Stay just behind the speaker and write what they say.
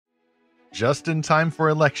Just in time for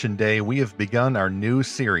Election Day, we have begun our new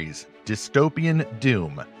series, Dystopian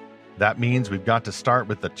Doom. That means we've got to start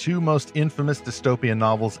with the two most infamous dystopian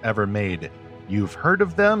novels ever made. You've heard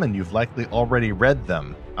of them and you've likely already read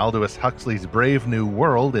them. Aldous Huxley's Brave New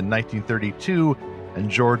World in 1932 and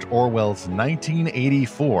George Orwell's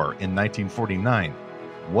 1984 in 1949.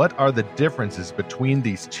 What are the differences between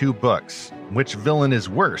these two books? Which villain is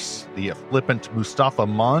worse, the flippant Mustafa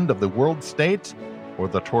Mond of the World State, or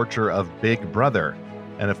the torture of Big Brother?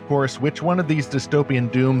 And of course, which one of these dystopian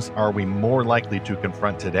dooms are we more likely to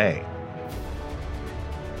confront today?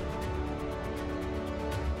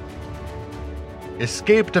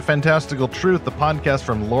 Escape to Fantastical Truth, the podcast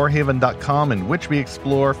from lorehaven.com, in which we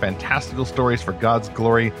explore fantastical stories for God's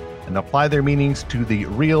glory and apply their meanings to the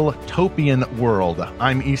real topian world.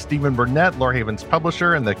 I'm E. Stephen Burnett, Lorehaven's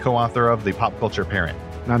publisher and the co-author of The Pop Culture Parent.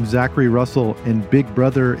 And I'm Zachary Russell, and Big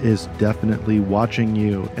Brother is definitely watching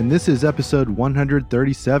you. And this is episode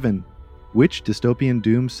 137. Which dystopian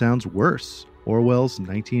doom sounds worse? Orwell's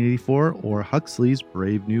 1984 or Huxley's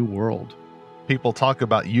Brave New World? People talk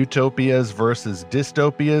about utopias versus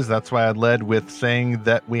dystopias. That's why I led with saying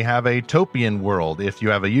that we have a topian world. If you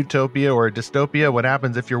have a utopia or a dystopia, what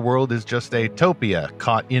happens if your world is just a topia,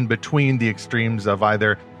 caught in between the extremes of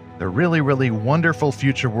either the really, really wonderful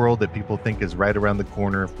future world that people think is right around the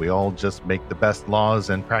corner if we all just make the best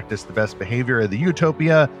laws and practice the best behavior, the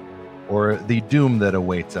utopia, or the doom that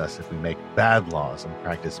awaits us if we make bad laws and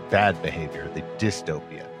practice bad behavior, the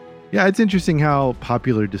dystopia. Yeah, it's interesting how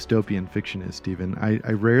popular dystopian fiction is, Stephen.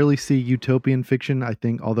 I rarely see utopian fiction,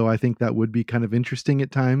 although I think that would be kind of interesting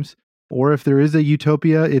at times. Or if there is a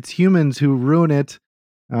utopia, it's humans who ruin it.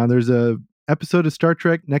 There's a episode of Star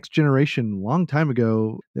Trek Next Generation a long time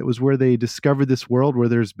ago that was where they discovered this world where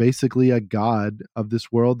there's basically a god of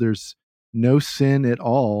this world. There's no sin at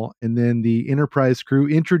all. And then the Enterprise crew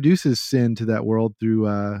introduces sin to that world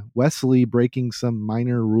through Wesley breaking some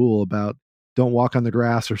minor rule about don't walk on the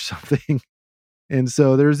grass or something. And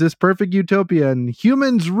so there's this perfect utopia and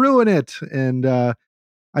humans ruin it. And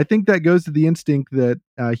I think that goes to the instinct that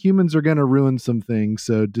humans are going to ruin some things.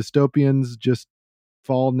 So dystopians just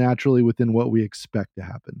fall naturally within what we expect to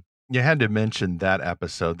happen. You had to mention that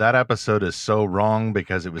episode. That episode is so wrong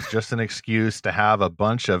because it was just an excuse to have a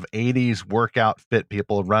bunch of 80s workout fit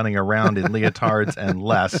people running around in leotards and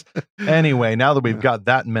less. Anyway, now that we've got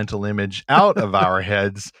that mental image out of our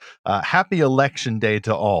heads, happy Election Day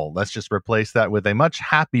to all. Let's just replace that with a much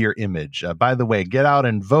happier image. By the way, get out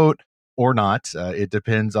and vote or not. It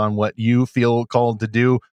depends on what you feel called to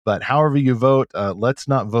do. But however you vote, let's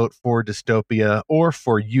not vote for dystopia or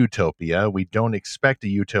for utopia. We don't expect a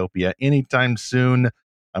utopia anytime soon.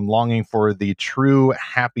 I'm longing for the true,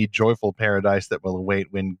 happy, joyful paradise that will await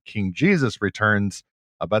when King Jesus returns.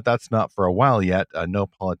 But that's not for a while yet. No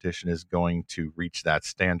politician is going to reach that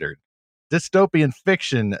standard. Dystopian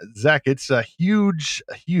fiction, Zach, it's a huge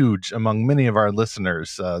among many of our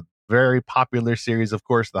listeners. Very popular series, of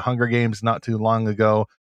course, The Hunger Games not too long ago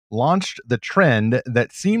launched the trend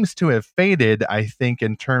that seems to have faded, I think,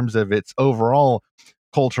 in terms of its overall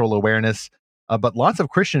cultural awareness. But lots of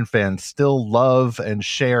Christian fans still love and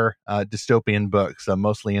share dystopian books,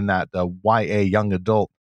 mostly in that YA young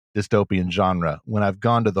adult dystopian genre. When I've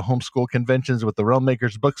gone to the homeschool conventions with the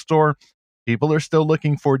Realmmakers bookstore, people are still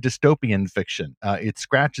looking for dystopian fiction. It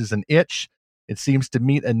scratches an itch. It seems to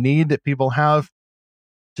meet a need that people have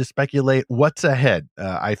to speculate what's ahead.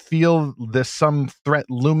 I feel there's some threat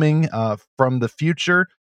looming from the future.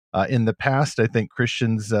 In the past, I think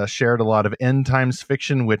Christians shared a lot of end times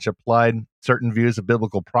fiction, which applied certain views of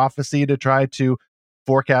biblical prophecy to try to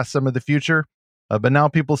forecast some of the future. But now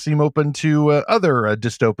people seem open to other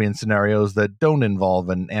dystopian scenarios that don't involve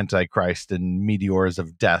an antichrist and meteors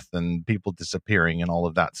of death and people disappearing and all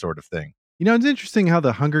of that sort of thing. You know, it's interesting how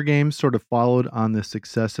the Hunger Games sort of followed on the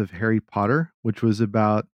success of Harry Potter, which was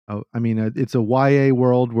about, it's a YA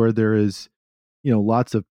world where there is,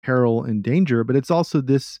 lots of peril and danger, but it's also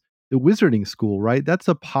the wizarding school, right? That's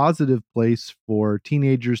a positive place for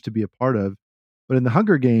teenagers to be a part of. But in the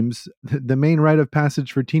Hunger Games, the main rite of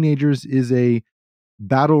passage for teenagers is a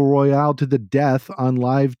battle royale to the death on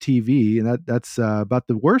live TV. And that's about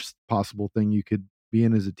the worst possible thing you could be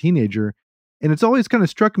in as a teenager. And it's always kind of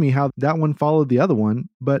struck me how that one followed the other one.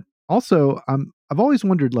 But also, I've always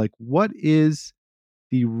wondered, what is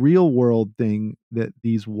the real world thing that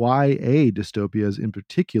these YA dystopias in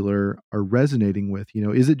particular are resonating with?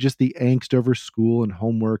 Is it just the angst over school and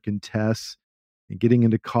homework and tests and getting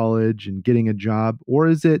into college and getting a job? Or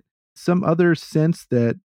is it some other sense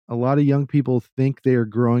that a lot of young people think they are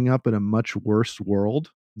growing up in a much worse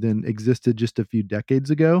world than existed just a few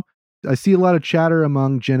decades ago? I see a lot of chatter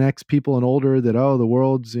among Gen X people and older that, oh, the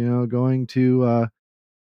world's, going to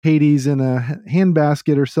Hades in a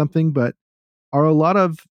handbasket or something. But are a lot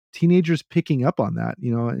of teenagers picking up on that?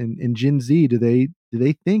 And Gen Z, do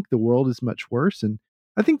they think the world is much worse? And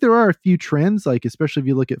I think there are a few trends, like especially if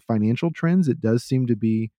you look at financial trends, it does seem to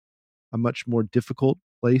be a much more difficult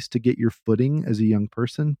place to get your footing as a young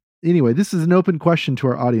person. Anyway, this is an open question to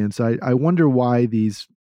our audience. I wonder why these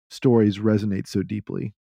stories resonate so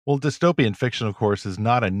deeply. Well, dystopian fiction, of course, is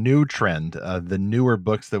not a new trend. The newer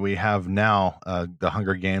books that we have now, The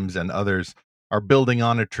Hunger Games and others, are building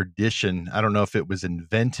on a tradition. I don't know if it was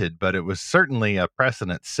invented, but it was certainly a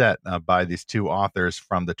precedent set by these two authors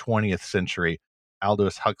from the 20th century,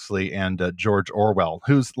 Aldous Huxley and George Orwell,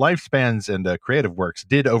 whose lifespans and creative works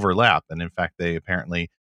did overlap. And in fact, they apparently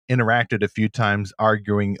interacted a few times,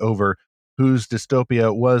 arguing over whose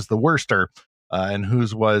dystopia was the worster and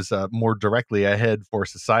whose was more directly ahead for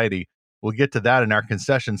society. We'll get to that in our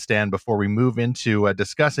concession stand before we move into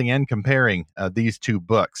discussing and comparing these two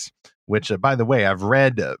books, which, by the way, I've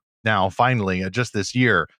read now, finally, just this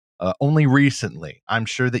year, only recently. I'm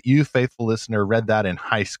sure that you, faithful listener, read that in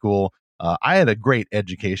high school. I had a great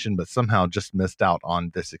education, but somehow just missed out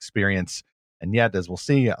on this experience. And yet, as we'll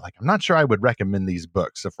see, I'm not sure I would recommend these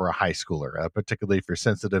books for a high schooler, particularly if you're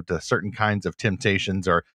sensitive to certain kinds of temptations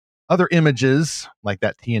or other images like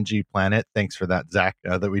that TNG planet. Thanks for that, Zach,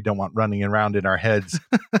 that we don't want running around in our heads.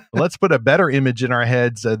 Let's put a better image in our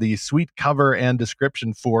heads. The sweet cover and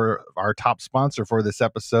description for our top sponsor for this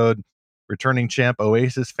episode, returning champ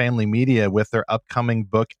Oasis Family Media, with their upcoming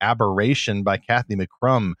book Aberration by Kathy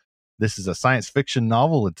McCrum. This is a science fiction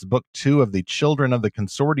novel. It's book 2 of the Children of the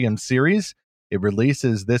Consortium series. It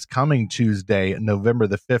releases this coming Tuesday, November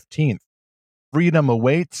the 15th. Freedom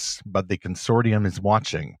awaits, but the Consortium is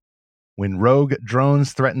watching. When rogue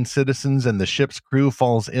drones threaten citizens and the ship's crew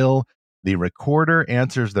falls ill, the Recorder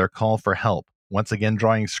answers their call for help, once again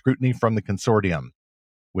drawing scrutiny from the Consortium.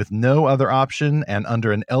 With no other option and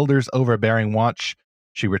under an elder's overbearing watch,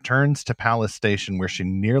 she returns to Palace Station, where she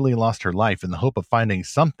nearly lost her life in the hope of finding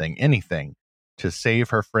something, anything, to save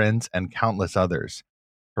her friends and countless others.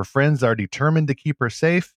 Her friends are determined to keep her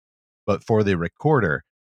safe, but for the Recorder,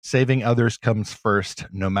 saving others comes first,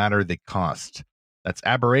 no matter the cost. That's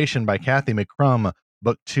Aberration by Kathy McCrum,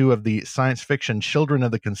 book 2 of the science fiction Children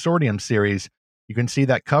of the Consortium series. You can see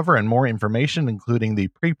that cover and more information, including the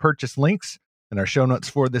pre-purchase links in our show notes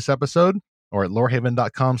for this episode, or at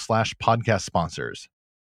lorehaven.com/podcast sponsors.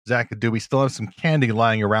 Zach, do we still have some candy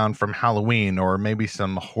lying around from Halloween, or maybe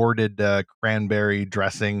some hoarded cranberry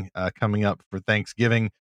dressing coming up for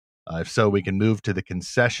Thanksgiving? If so, we can move to the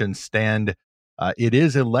concession stand. It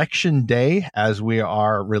is election day as we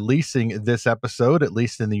are releasing this episode, at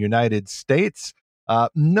least in the United States.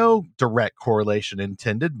 No direct correlation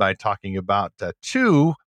intended by talking about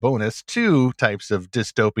two types of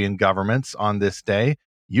dystopian governments on this day.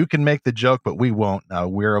 You can make the joke, but we won't.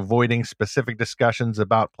 We're avoiding specific discussions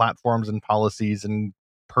about platforms and policies and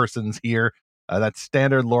persons here. That's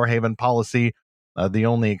standard Lorehaven policy. The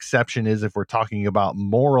only exception is if we're talking about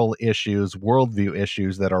moral issues, worldview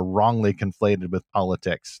issues that are wrongly conflated with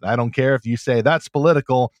politics. I don't care if you say that's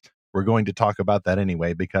political. We're going to talk about that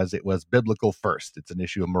anyway, because it was biblical first. It's an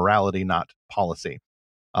issue of morality, not policy.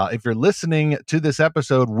 If you're listening to this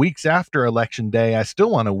episode weeks after Election Day, I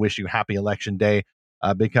still want to wish you happy Election Day,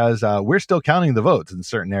 because we're still counting the votes in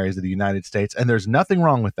certain areas of the United States, and there's nothing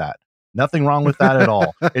wrong with that. Nothing wrong with that at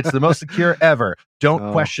all. It's the most secure ever.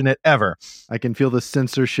 Don't question it ever. I can feel the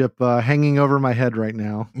censorship hanging over my head right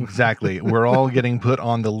now. Exactly. We're all getting put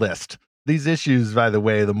on the list. These issues, by the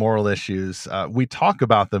way, the moral issues, we talk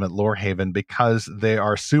about them at Lorehaven because they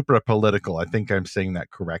are supra-political. I think I'm saying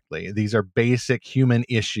that correctly. These are basic human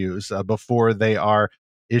issues before they are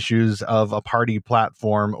issues of a party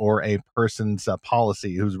platform or a person's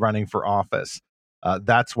policy who's running for office.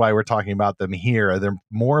 That's why we're talking about them here. They're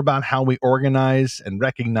more about how we organize and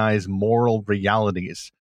recognize moral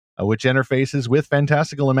realities, which interfaces with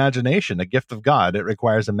fantastical imagination, a gift of God. It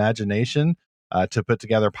requires imagination to put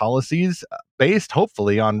together policies based,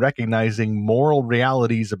 hopefully, on recognizing moral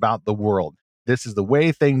realities about the world. This is the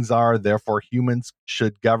way things are, therefore humans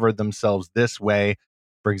should govern themselves this way.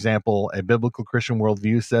 For example, a biblical Christian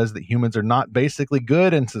worldview says that humans are not basically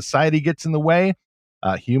good and society gets in the way.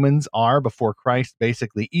 Humans are, before Christ,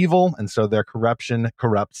 basically evil, and so their corruption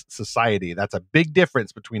corrupts society. That's a big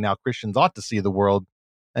difference between how Christians ought to see the world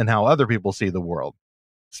and how other people see the world.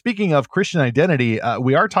 Speaking of Christian identity,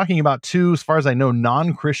 we are talking about two, as far as I know,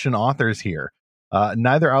 non-Christian authors here.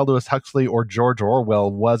 Neither Aldous Huxley or George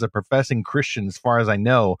Orwell was a professing Christian, as far as I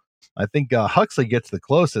know. I think Huxley gets the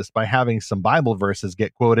closest by having some Bible verses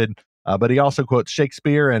get quoted, But he also quotes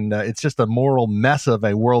Shakespeare, and it's just a moral mess of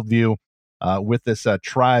a worldview with this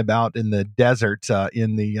tribe out in the desert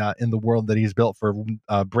in the world that he's built for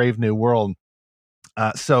Brave New World.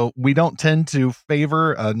 So we don't tend to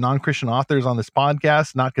favor non-Christian authors on this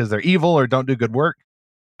podcast, not because they're evil or don't do good work,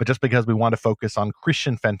 but just because we want to focus on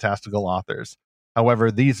Christian fantastical authors.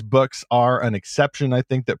 However, these books are an exception, I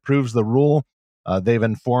think, that proves the rule. They've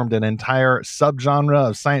informed an entire subgenre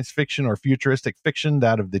of science fiction or futuristic fiction,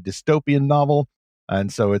 that of the dystopian novel.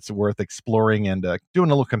 And so it's worth exploring and doing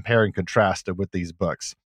a little compare and contrast with these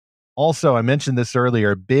books. Also, I mentioned this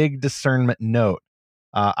earlier, big discernment note.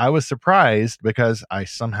 I was surprised because I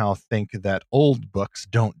somehow think that old books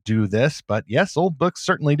don't do this, but yes, old books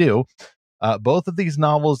certainly do. Both of these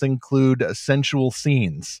novels include sensual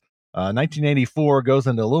scenes. 1984 goes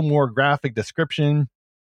into a little more graphic description.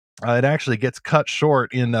 It actually gets cut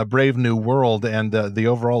short in Brave New World, and the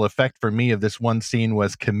overall effect for me of this one scene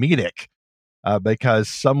was comedic because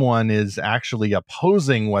someone is actually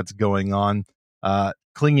opposing what's going on,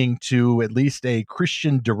 clinging to at least a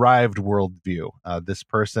Christian-derived worldview. This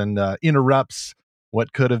person interrupts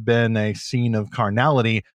what could have been a scene of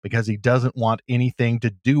carnality because he doesn't want anything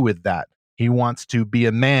to do with that. He wants to be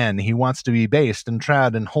a man. He wants to be based and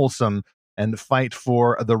trad and wholesome and fight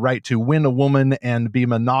for the right to win a woman and be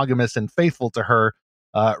monogamous and faithful to her,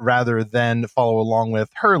 rather than follow along with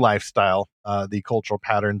her lifestyle, the cultural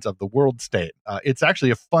patterns of the world state. It's actually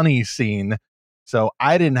a funny scene, so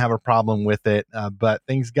I didn't have a problem with it, but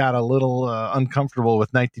things got a little uncomfortable with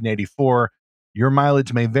 1984. Your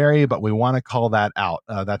mileage may vary, but we want to call that out.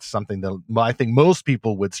 That's something that I think most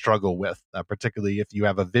people would struggle with, particularly if you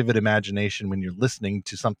have a vivid imagination when you're listening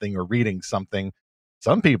to something or reading something.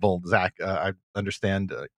 Some people, Zach, I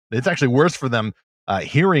understand it's actually worse for them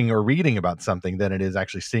hearing or reading about something than it is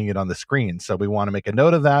actually seeing it on the screen. So we want to make a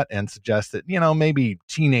note of that and suggest that, maybe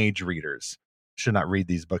teenage readers should not read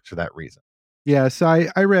these books for that reason. Yeah, so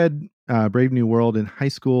I read Brave New World in high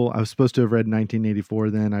school. I was supposed to have read 1984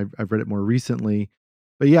 then. I've read it more recently.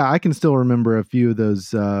 But yeah, I can still remember a few of those,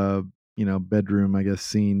 bedroom, I guess,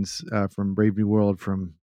 scenes from Brave New World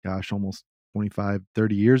from, almost 25,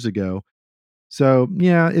 30 years ago. So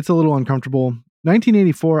yeah, it's a little uncomfortable.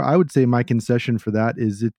 1984, I would say my concession for that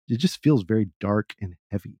is it just feels very dark and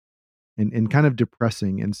heavy and kind of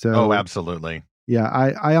depressing. And so, Oh, absolutely. yeah,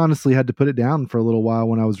 I honestly had to put it down for a little while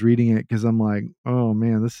when I was reading it because I'm like, oh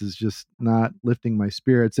man, this is just not lifting my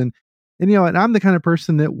spirits. And I'm the kind of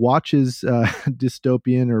person that watches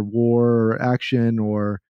dystopian or war or action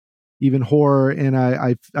or even horror, and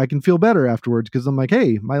I can feel better afterwards because I'm like,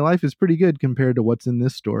 hey, my life is pretty good compared to what's in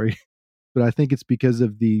this story. But I think it's because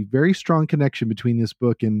of the very strong connection between this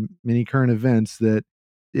book and many current events that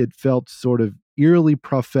it felt sort of eerily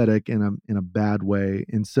prophetic in a bad way.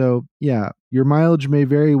 And so, yeah, your mileage may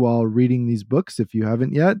vary while reading these books if you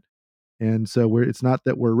haven't yet. And so it's not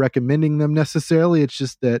that we're recommending them necessarily. It's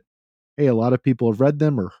just that, hey, a lot of people have read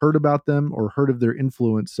them or heard about them or heard of their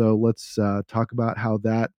influence. So let's talk about how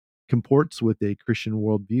that comports with a Christian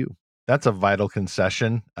worldview. That's a vital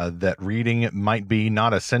concession, that reading might be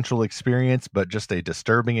not a central experience, but just a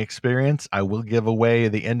disturbing experience. I will give away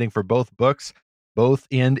the ending for both books. Both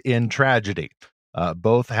end in tragedy.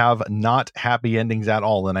 Both have not happy endings at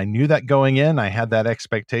all. And I knew that going in. I had that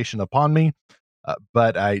expectation upon me.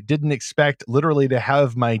 But I didn't expect literally to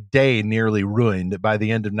have my day nearly ruined by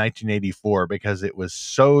the end of 1984 because it was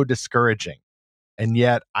so discouraging. And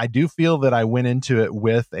yet I do feel that I went into it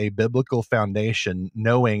with a biblical foundation,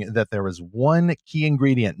 knowing that there was one key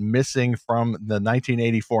ingredient missing from the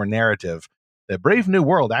 1984 narrative that Brave New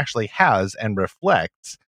World actually has and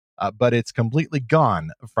reflects, but it's completely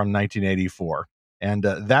gone from 1984. And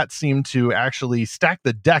that seemed to actually stack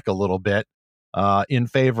the deck a little bit in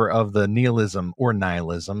favor of the nihilism or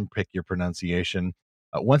nihilism, pick your pronunciation.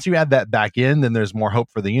 Once you add that back in, then there's more hope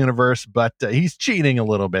for the universe, but he's cheating a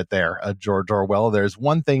little bit there, George Orwell. There's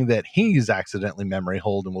one thing that he's accidentally memory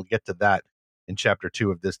holed, and we'll get to that in chapter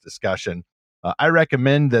 2 of this discussion. I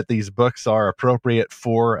recommend that these books are appropriate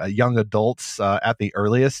for young adults at the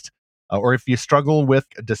earliest, or if you struggle with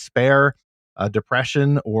despair,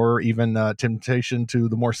 depression, or even temptation to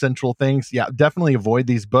the more central things, yeah, definitely avoid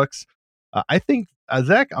these books. I think,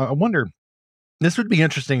 Zach, I wonder, this would be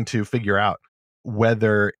interesting to figure out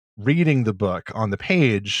whether reading the book on the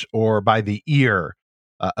page or by the ear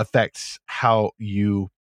affects how you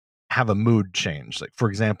have a mood change. Like, for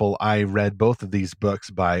example, I read both of these books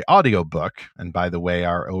by audiobook. And by the way,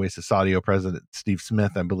 our Oasis Audio president, Steve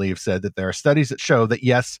Smith, I believe, said that there are studies that show that,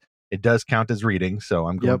 yes, it does count as reading. So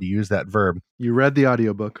I'm going to use that verb. You read the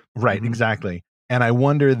audiobook. Right, exactly. And I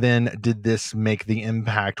wonder then, did this make the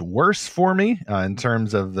impact worse for me in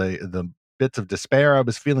terms of the bits of despair I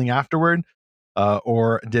was feeling afterward?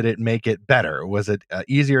 Or did it make it better? Was it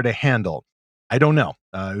easier to handle? I don't know.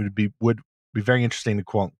 It would be very interesting to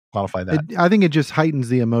qualify that. I think it just heightens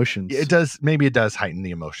the emotions. It does. Maybe it does heighten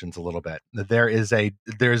the emotions a little bit.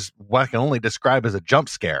 There's what I can only describe as a jump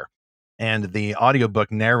scare, and the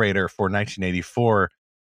audiobook narrator for 1984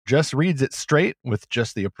 just reads it straight with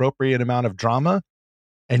just the appropriate amount of drama.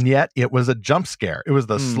 And yet it was a jump scare. It was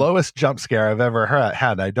the slowest jump scare I've ever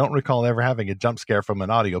had. I don't recall ever having a jump scare from an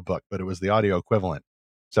audiobook, but it was the audio equivalent.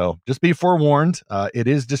 So just be forewarned. It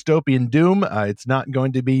is dystopian doom. It's not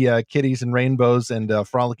going to be kitties and rainbows and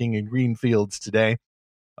frolicking in green fields today.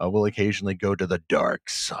 We'll occasionally go to the dark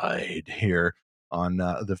side here on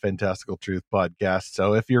the Fantastical Truth podcast.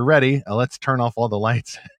 So if you're ready, let's turn off all the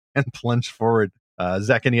lights and plunge forward.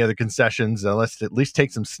 Zach, any other concessions? Let's at least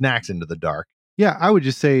take some snacks into the dark. Yeah, I would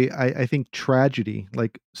just say I think tragedy,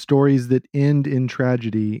 like stories that end in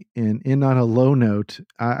tragedy and end on a low note,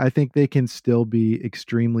 I think they can still be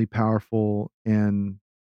extremely powerful and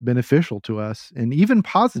beneficial to us, and even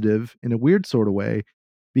positive in a weird sort of way,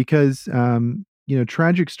 because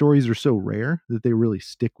tragic stories are so rare that they really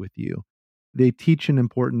stick with you. They teach an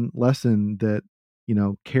important lesson that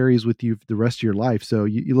carries with you for the rest of your life. So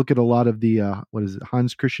you look at a lot of the what is it,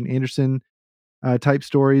 Hans Christian Andersen type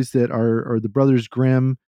stories that are the Brothers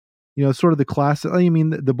Grimm, sort of the classic. I mean,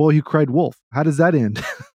 the Boy Who Cried Wolf. How does that end?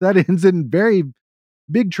 That ends in very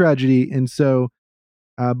big tragedy, and so,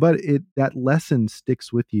 but that lesson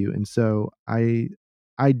sticks with you, and so I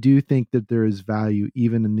do think that there is value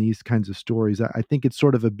even in these kinds of stories. I think it's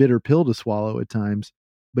sort of a bitter pill to swallow at times,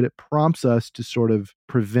 but it prompts us to sort of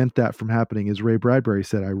prevent that from happening. As Ray Bradbury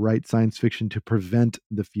said, I write science fiction to prevent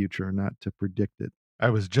the future, not to predict it. I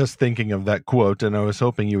was just thinking of that quote, and I was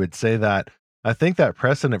hoping you would say that. I think that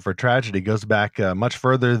precedent for tragedy goes back much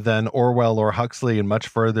further than Orwell or Huxley and much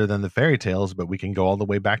further than the fairy tales, but we can go all the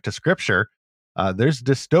way back to scripture. There's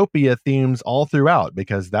dystopia themes all throughout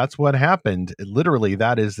because that's what happened. Literally,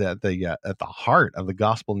 that is at the heart of the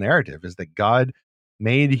gospel narrative, is that God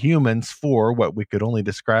made humans for what we could only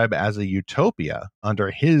describe as a utopia under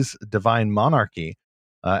his divine monarchy.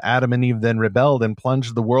 Adam and Eve then rebelled and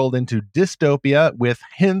plunged the world into dystopia with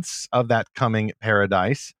hints of that coming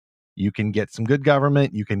paradise. You can get some good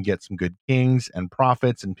government, you can get some good kings and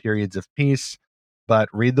prophets and periods of peace, but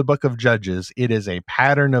read the book of Judges. It is a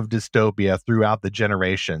pattern of dystopia throughout the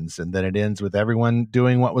generations, and then it ends with everyone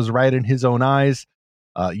doing what was right in his own eyes.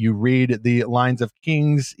 You read the lines of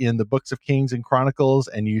kings in the books of Kings and Chronicles,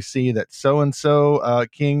 and you see that so-and-so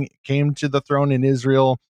king came to the throne in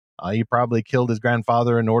Israel. He probably killed his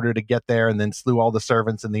grandfather in order to get there and then slew all the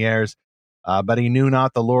servants and the heirs. But he knew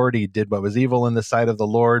not the Lord. He did what was evil in the sight of the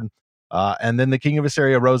Lord. And then the king of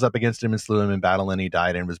Assyria rose up against him and slew him in battle, and he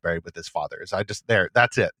died and was buried with his fathers.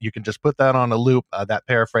 That's it. You can just put that on a loop, that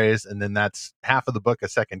paraphrase, and then that's half of the book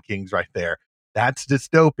of Second Kings right there. That's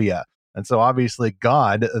dystopia. And so obviously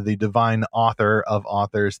God, the divine author of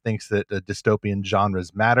authors, thinks that dystopian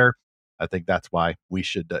genres matter. I think that's why we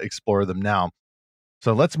should explore them now.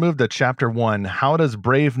 So let's move to chapter 1. How does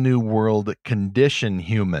Brave New World condition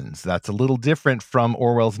humans? That's a little different from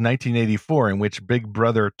Orwell's 1984, in which Big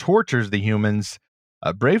Brother tortures the humans.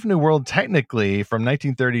 Brave New World, technically from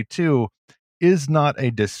 1932, is not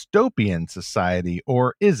a dystopian society,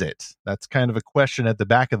 or is it? That's kind of a question at the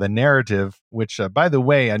back of the narrative, which, by the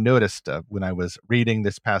way, I noticed when I was reading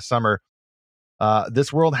this past summer.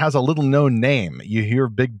 This world has a little known name. You hear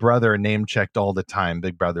Big Brother name checked all the time.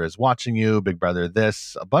 Big Brother is watching you, Big Brother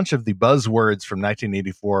this. A bunch of the buzzwords from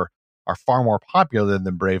 1984 are far more popular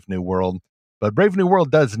than Brave New World. But Brave New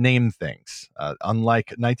World does name things.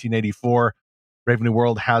 Unlike 1984, Brave New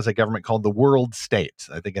World has a government called the World State.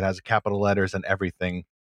 I think it has capital letters and everything.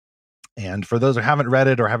 And for those who haven't read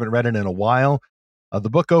it or haven't read it in a while, the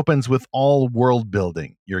book opens with all world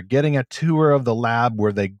building. You're getting a tour of the lab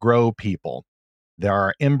where they grow people. There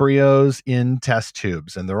are embryos in test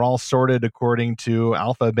tubes, and they're all sorted according to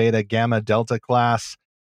alpha, beta, gamma, delta class.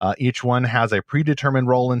 Each one has a predetermined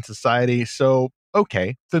role in society. So,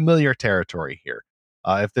 okay, familiar territory here.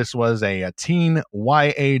 If this was a teen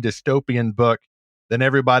YA dystopian book, then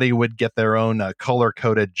everybody would get their own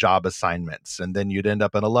color-coded job assignments, and then you'd end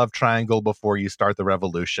up in a love triangle before you start the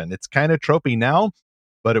revolution. It's kind of tropey now,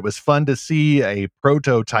 but it was fun to see a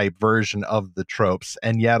prototype version of the tropes,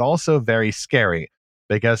 and yet also very scary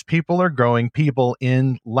because people are growing people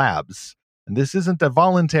in labs. And this isn't a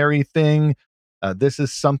voluntary thing. This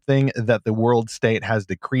is something that the world state has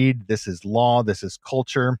decreed. This is law. This is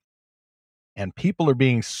culture. And people are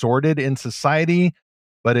being sorted in society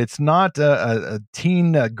but it's not a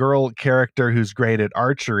teen girl character who's great at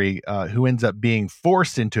archery who ends up being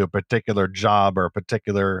forced into a particular job or a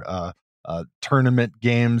particular tournament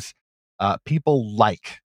games. People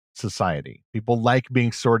like society. People like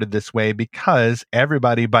being sorted this way because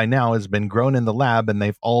everybody by now has been grown in the lab and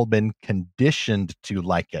they've all been conditioned to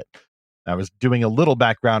like it. I was doing a little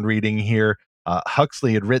background reading here.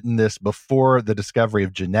 Huxley had written this before the discovery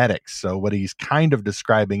of genetics. So what he's kind of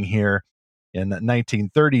describing here in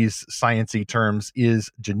 1930s sciencey terms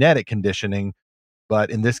is genetic conditioning.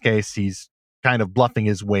 But in this case, he's kind of bluffing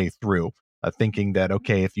his way through, thinking that,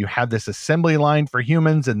 okay, if you had this assembly line for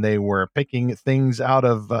humans and they were picking things out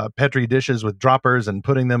of Petri dishes with droppers and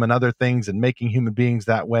putting them in other things and making human beings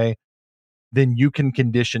that way, then you can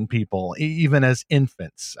condition people, even as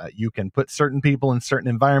infants. You can put certain people in certain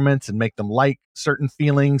environments and make them like certain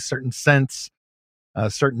feelings, certain scents,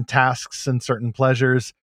 certain tasks, and certain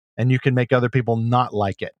pleasures, and you can make other people not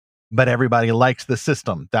like it. But everybody likes the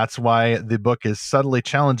system. That's why the book is subtly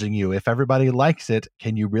challenging you. If everybody likes it,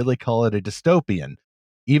 can you really call it a dystopian?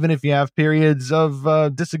 Even if you have periods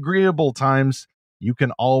of disagreeable times, you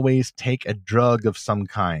can always take a drug of some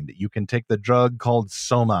kind. You can take the drug called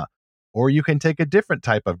Soma, or you can take a different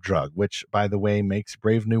type of drug, which, by the way, makes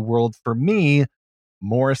Brave New World, for me,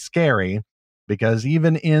 more scary, because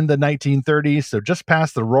even in the 1930s, so just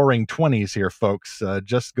past the roaring 20s here, folks,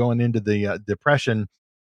 just going into the Depression,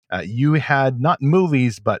 you had not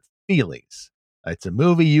movies, but feelies. It's a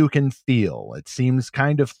movie you can feel. It seems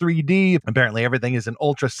kind of 3D. Apparently, everything is in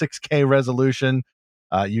Ultra 6K resolution.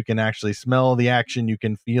 You can actually smell the action. You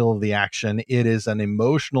can feel the action. It is an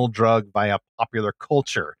emotional drug via popular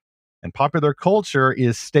culture. And popular culture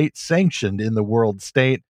is state sanctioned in the world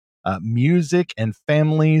state. Music and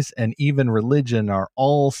families and even religion are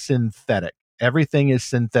all synthetic. Everything is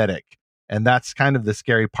synthetic. And that's kind of the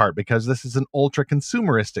scary part, because this is an ultra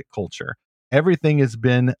consumeristic culture. Everything has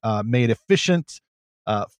been made efficient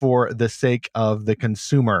for the sake of the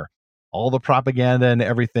consumer. All the propaganda and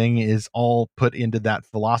everything is all put into that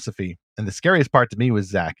philosophy. And the scariest part to me was,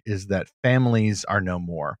 Zach, is that families are no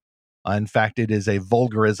more. In fact, it is a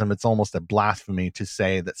vulgarism. It's almost a blasphemy to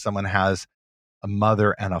say that someone has a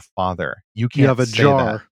mother and a father. You can't have a say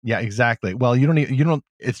jar. that. Yeah, exactly. Well, you don't,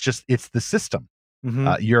 it's the system.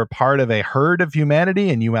 You're a part of a herd of humanity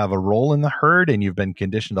and you have a role in the herd and you've been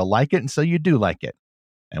conditioned to like it. And so you do like it.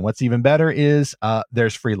 And what's even better is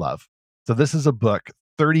there's free love. So this is a book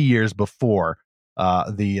 30 years before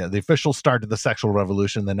the official start of the sexual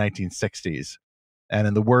revolution in the 1960s. And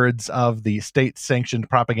in the words of the state-sanctioned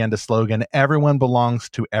propaganda slogan, everyone belongs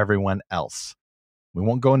to everyone else. We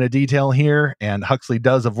won't go into detail here, and Huxley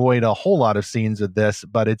does avoid a whole lot of scenes with this,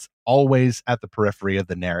 but it's always at the periphery of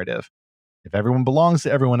the narrative. If everyone belongs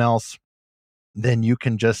to everyone else, then you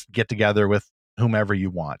can just get together with whomever you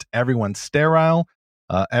want. Everyone's sterile.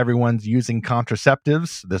 Everyone's using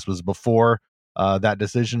contraceptives. This was before that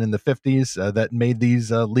decision in the 50s that made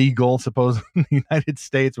these legal, supposedly in the United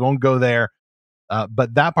States. We won't go there.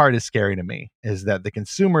 But that part is scary to me, is that the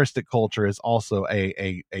consumeristic culture is also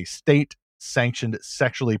a state-sanctioned,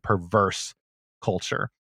 sexually perverse culture.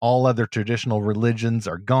 All other traditional religions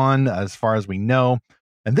are gone, as far as we know.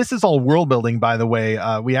 And this is all world building, by the way.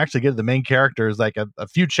 We actually get the main characters like a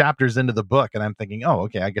few chapters into the book, and I'm thinking, oh,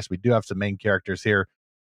 okay, I guess we do have some main characters here.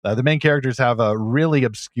 The main characters have really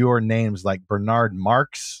obscure names like Bernard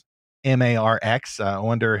Marx, Marx. I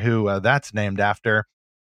wonder who that's named after.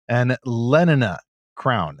 And Lenina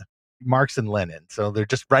Crown, Marx and Lenin. So they're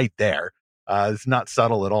just right there. It's not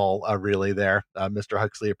subtle at all, really, there. Mr.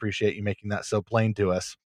 Huxley, appreciate you making that so plain to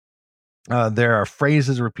us. There are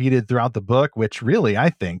phrases repeated throughout the book, which really, I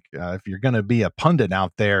think, if you're going to be a pundit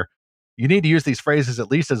out there, you need to use these phrases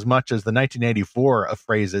at least as much as the 1984 of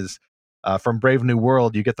phrases. From Brave New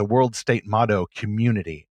World, you get the world state motto: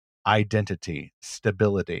 community, identity,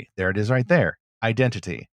 stability. There it is right there.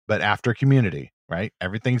 Identity, but after community, right?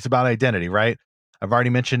 Everything's about identity, right? I've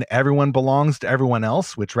already mentioned everyone belongs to everyone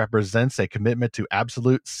else, which represents a commitment to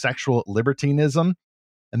absolute sexual libertinism.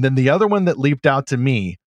 And then the other one that leaped out to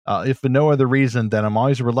me, if for no other reason than I'm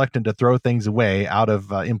always reluctant to throw things away out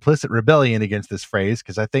of implicit rebellion against this phrase,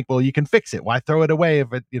 because I think, well, you can fix it. Why throw it away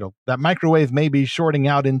if it, that microwave may be shorting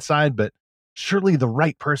out inside, but surely the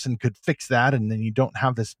right person could fix that, and then you don't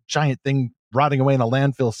have this giant thing rotting away in a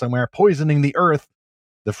landfill somewhere, poisoning the earth.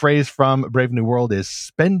 The phrase from Brave New World is,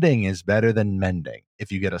 spending is better than mending.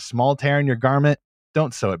 If you get a small tear in your garment,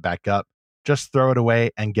 don't sew it back up. Just throw it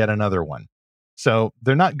away and get another one. So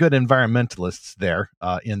they're not good environmentalists there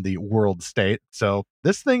in the world state. So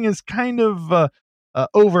this thing is kind of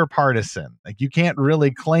over partisan. Like, you can't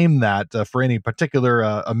really claim that for any particular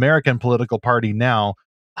American political party now,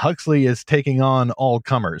 Huxley is taking on all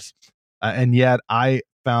comers. And yet I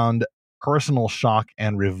found personal shock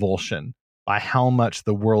and revulsion by how much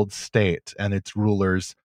the world state and its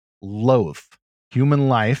rulers loathe human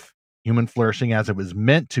life, human flourishing as it was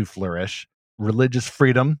meant to flourish, religious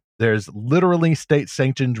freedom. There's literally state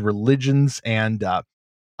sanctioned religions and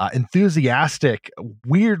enthusiastic,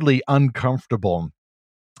 weirdly uncomfortable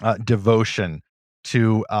devotion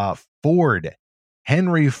to Ford,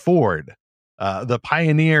 Henry Ford, the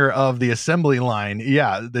pioneer of the assembly line.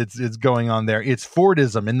 Yeah, it's going on there. It's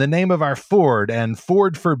Fordism in the name of our Ford and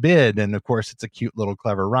Ford forbid. And of course, it's a cute little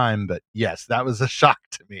clever rhyme. But yes, that was a shock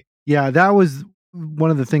to me. Yeah, that was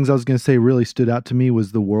one of the things I was going to say really stood out to me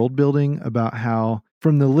was the world building about how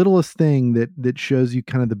from the littlest thing that shows you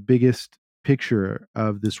kind of the biggest picture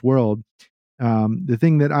of this world. The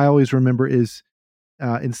thing that I always remember is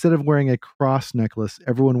instead of wearing a cross necklace,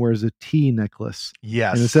 everyone wears a T necklace.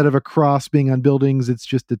 Yes. And instead of a cross being on buildings, it's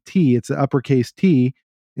just a T. It's an uppercase T.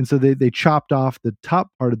 And so they chopped off the top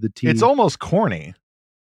part of the T. It's almost corny.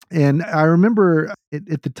 And I remember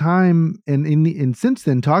at the time, and since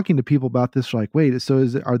then, talking to people about this, like, wait, so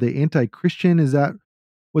are they anti-Christian? Is that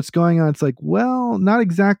what's going on? It's like, well, not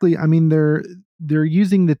exactly. I mean, they're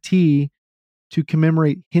using the T to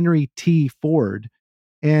commemorate Henry T. Ford,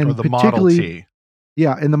 and or the Model T.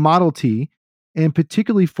 Yeah, and the Model T, and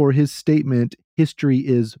particularly for his statement, "History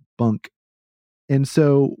is bunk." And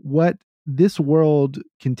so, what this world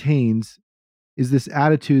contains is this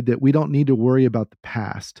attitude that we don't need to worry about the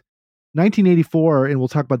past. 1984, and we'll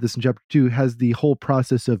talk about this in chapter 2, has the whole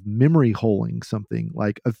process of memory holing something,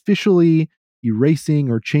 like officially erasing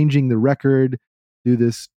or changing the record through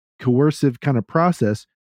this coercive kind of process.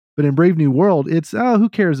 But in Brave New World, it's, oh, who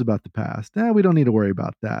cares about the past? We don't need to worry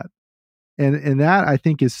about that. And that I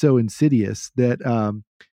think is so insidious that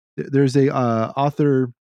there's a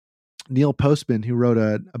author, Neil Postman, who wrote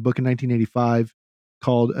a book in 1985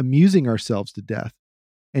 called Amusing Ourselves to Death.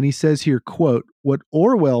 And he says here, quote, "What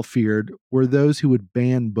Orwell feared were those who would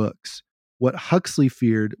ban books. What Huxley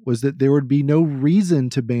feared was that there would be no reason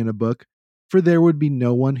to ban a book, for there would be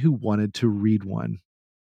no one who wanted to read one."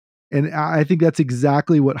 And I think that's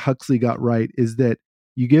exactly what Huxley got right, is that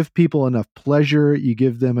you give people enough pleasure, you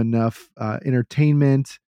give them enough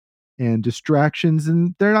entertainment and distractions,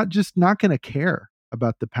 and they're not going to care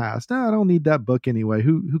about the past. I don't need that book anyway.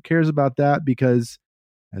 Who cares about that? Because,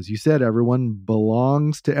 as you said, everyone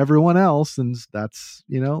belongs to everyone else, and that's,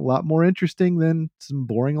 a lot more interesting than some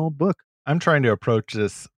boring old book. I'm trying to approach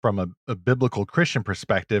this from a biblical Christian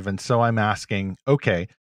perspective, and so I'm asking, okay,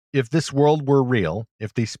 if this world were real,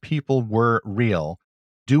 if these people were real,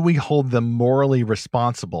 do we hold them morally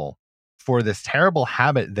responsible for this terrible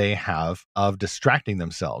habit they have of distracting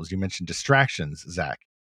themselves? You mentioned distractions, Zach.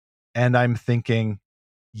 And I'm thinking,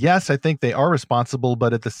 yes, I think they are responsible,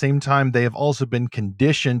 but at the same time, they have also been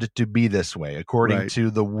conditioned to be this way according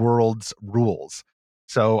to the world's rules.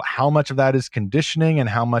 So how much of that is conditioning and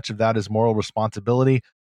how much of that is moral responsibility?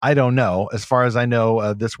 I don't know. As far as I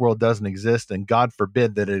know, this world doesn't exist, and God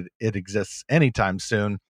forbid that it exists anytime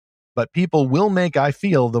soon. But people will make, I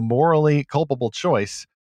feel, the morally culpable choice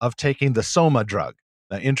of taking the soma drug.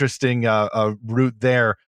 The interesting route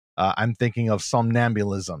there. I'm thinking of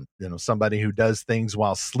somnambulism, somebody who does things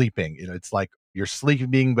while sleeping. It's like you're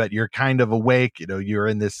sleeping, but you're kind of awake. You're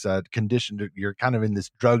in this condition, you're kind of in this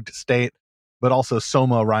drugged state, but also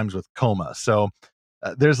soma rhymes with coma. So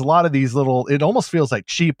there's a lot of these little, it almost feels like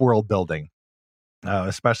cheap world building.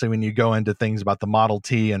 Especially when you go into things about the Model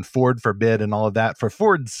T and Ford forbid and all of that. For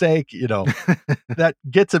Ford's sake, that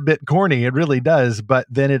gets a bit corny. It really does. But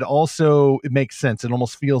then it makes sense. It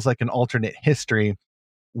almost feels like an alternate history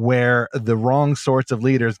where the wrong sorts of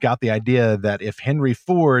leaders got the idea that if Henry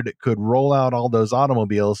Ford could roll out all those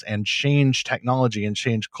automobiles and change technology and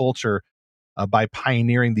change culture by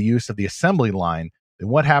pioneering the use of the assembly line, then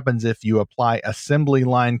what happens if you apply assembly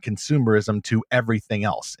line consumerism to everything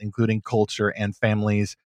else, including culture and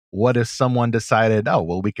families? What if someone decided, oh,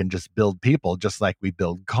 well, we can just build people just like we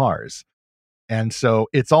build cars? And so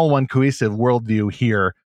it's all one cohesive worldview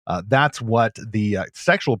here. That's what the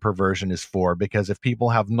sexual perversion is for, because if people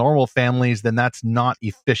have normal families, then that's not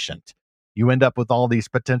efficient. You end up with all these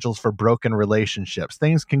potentials for broken relationships.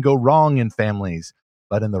 Things can go wrong in families,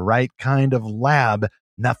 but in the right kind of lab,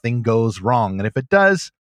 nothing goes wrong. And if it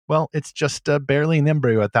does, well, it's just barely an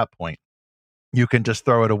embryo at that point. You can just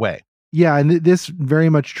throw it away. Yeah, and this very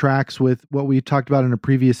much tracks with what we talked about in a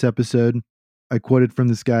previous episode. I quoted from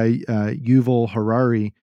this guy, Yuval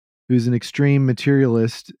Harari, who's an extreme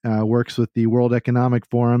materialist, works with the World Economic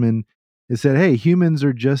Forum, and it said, hey, humans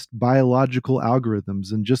are just biological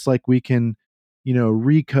algorithms. And just like we can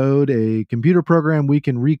recode a computer program, we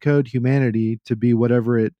can recode humanity to be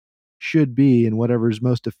whatever it should be and whatever is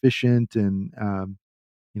most efficient and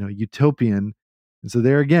utopian. And so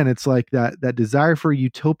there again, it's like that desire for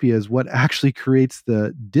utopia is what actually creates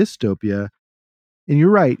the dystopia. And you're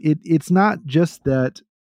right, it's not just that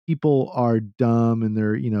people are dumb and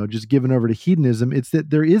they're just given over to hedonism. It's that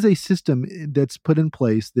there is a system that's put in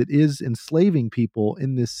place that is enslaving people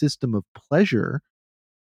in this system of pleasure,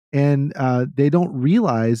 and they don't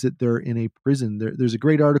realize that they're in a prison. There's a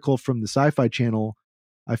great article from the Sci-Fi Channel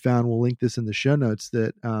I found. We'll link this in the show notes.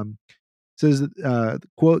 That says that,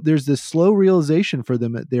 quote, "There's this slow realization for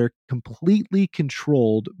them that they're completely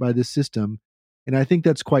controlled by the system, and I think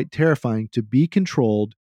that's quite terrifying to be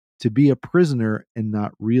controlled, to be a prisoner and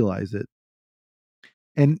not realize it."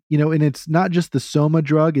 And it's not just the soma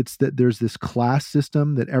drug, it's that there's this class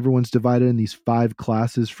system that everyone's divided in these 5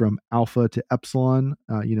 classes from alpha to epsilon.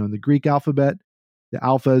 In the Greek alphabet, the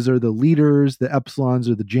alphas are the leaders, the epsilons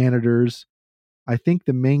are the janitors. I think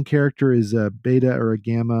the main character is a beta or a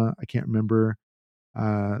gamma. I can't remember.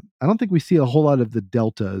 I don't think we see a whole lot of the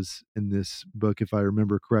deltas in this book, if I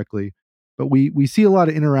remember correctly. But we see a lot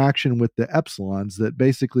of interaction with the epsilons that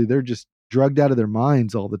basically they're just drugged out of their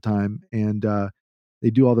minds all the time. And they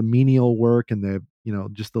do all the menial work and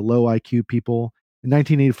just the low IQ people. In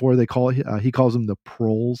 1984, he calls them the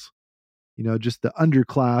proles, just the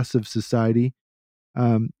underclass of society.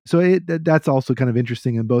 So that's also kind of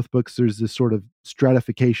interesting. In both books, there's this sort of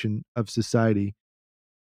stratification of society.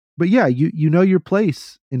 But yeah, you know your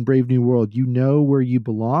place in Brave New World. You know where you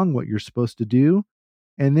belong, what you're supposed to do,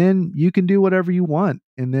 and then you can do whatever you want.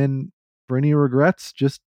 And then for any regrets,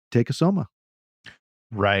 just take a soma.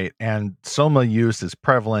 Right. And soma use is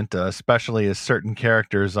prevalent, especially as certain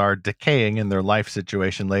characters are decaying in their life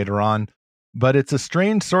situation later on. But it's a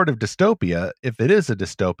strange sort of dystopia, if it is a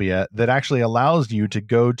dystopia, that actually allows you to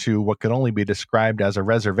go to what could only be described as a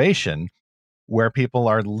reservation, where people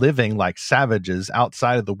are living like savages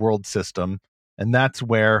outside of the world system. And that's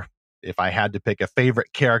where, if I had to pick a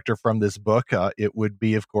favorite character from this book, it would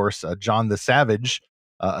be, of course, John the Savage,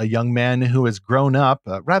 a young man who has grown up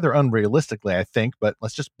rather unrealistically, I think, but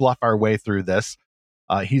let's just bluff our way through this.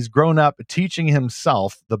 He's grown up teaching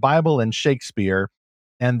himself the Bible and Shakespeare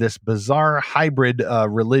and this bizarre hybrid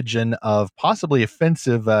religion of possibly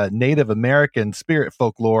offensive Native American spirit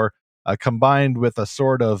folklore combined with a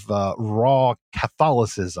sort of raw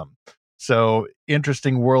Catholicism. So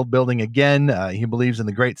interesting world building again. He believes in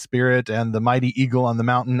the Great Spirit and the mighty eagle on the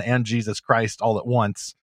mountain and Jesus Christ all at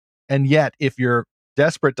once. And yet, if you're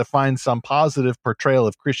desperate to find some positive portrayal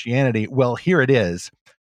of Christianity, well, here it is.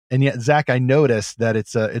 And yet, Zach, I noticed that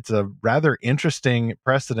it's a rather interesting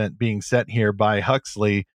precedent being set here by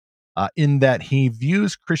Huxley, in that he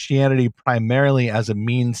views Christianity primarily as a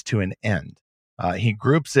means to an end. He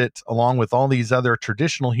groups it along with all these other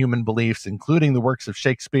traditional human beliefs, including the works of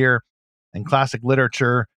Shakespeare and classic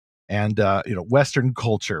literature and Western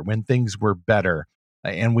culture when things were better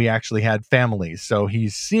and we actually had families. So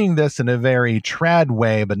he's seeing this in a very trad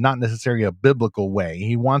way, but not necessarily a biblical way.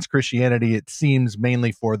 He wants Christianity, it seems,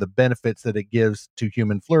 mainly for the benefits that it gives to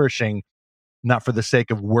human flourishing, not for the sake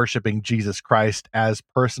of worshiping Jesus Christ as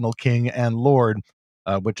personal King and Lord,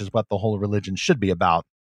 which is what the whole religion should be about.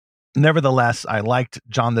 Nevertheless, I liked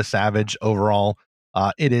John the Savage overall.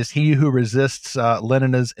 It is he who resists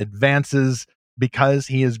Lenina's advances because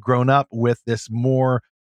he has grown up with this more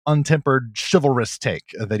untempered chivalrous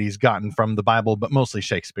take that he's gotten from the Bible, but mostly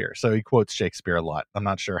Shakespeare. So he quotes Shakespeare a lot. I'm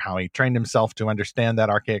not sure how he trained himself to understand that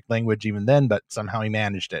archaic language even then, but somehow he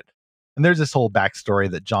managed it. And there's this whole backstory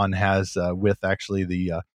that John has with actually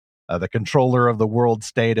the controller of the world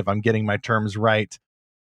state, if I'm getting my terms right.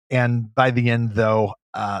 And by the end, though,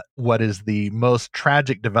 what is the most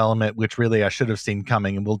tragic development, which really I should have seen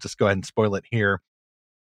coming, and we'll just go ahead and spoil it here.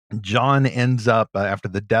 John ends up, after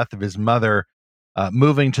the death of his mother,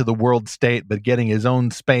 moving to the world state, but getting his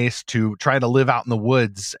own space to try to live out in the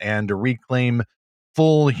woods and to reclaim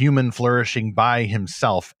full human flourishing by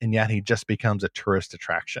himself. And yet he just becomes a tourist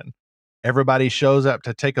attraction. Everybody shows up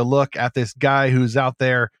to take a look at this guy who's out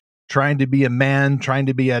there trying to be a man, trying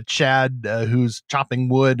to be a Chad who's chopping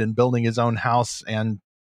wood and building his own house and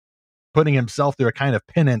putting himself through a kind of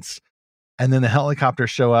penance. And then the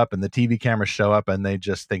helicopters show up and the TV cameras show up and they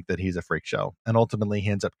just think that he's a freak show. And ultimately he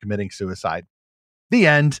ends up committing suicide. The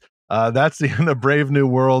end. That's the end of Brave New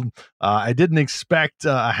World. I didn't expect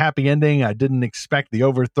a happy ending. I didn't expect the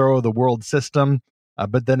overthrow of the world system.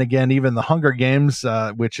 But then again, even the Hunger Games,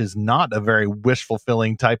 which is not a very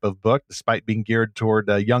wish-fulfilling type of book, despite being geared toward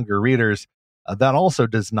younger readers, that also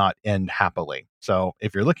does not end happily. So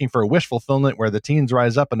if you're looking for a wish fulfillment where the teens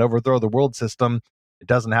rise up and overthrow the world system, it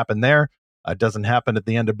doesn't happen there. It doesn't happen at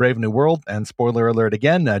the end of Brave New World. And spoiler alert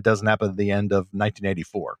again, it doesn't happen at the end of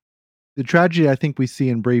 1984. The tragedy I think we see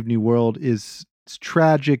in Brave New World is it's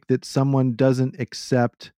tragic that someone doesn't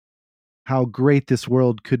accept how great this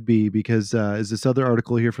world could be, because as this other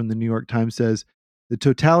article here from the New York Times says, the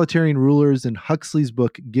totalitarian rulers in Huxley's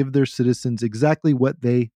book give their citizens exactly what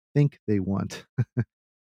they think they want.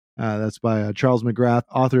 That's by Charles McGrath,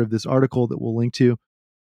 author of this article that we'll link to.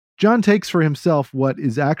 John takes for himself what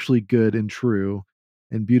is actually good and true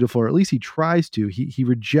and beautiful, or at least he tries to. He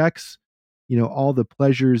rejects, all the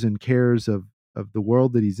pleasures and cares of the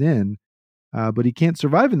world that he's in, but he can't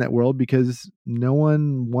survive in that world because no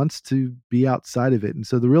one wants to be outside of it. And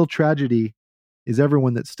so the real tragedy is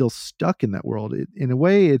everyone that's still stuck in that world. In a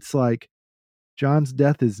way, it's like John's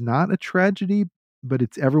death is not a tragedy, but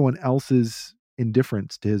it's everyone else's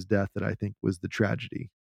indifference to his death that I think was the tragedy.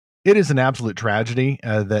 It is an absolute tragedy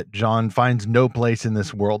that John finds no place in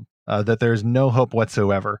this world, that there's no hope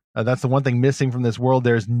whatsoever. That's the one thing missing from this world.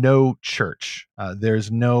 There's no church.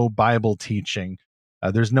 There's no Bible teaching.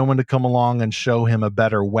 There's no one to come along and show him a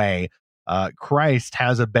better way. Christ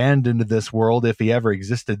has abandoned this world if he ever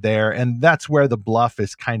existed there. And that's where the bluff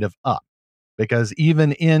is kind of up. Because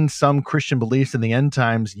even in some Christian beliefs in the end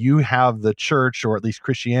times, you have the church, or at least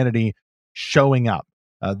Christianity, showing up.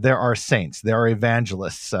 There are saints, there are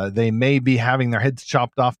evangelists. They may be having their heads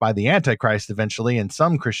chopped off by the Antichrist eventually in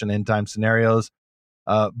some Christian end time scenarios,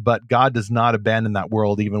 but God does not abandon that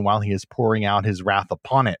world even while he is pouring out his wrath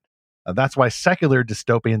upon it. That's why secular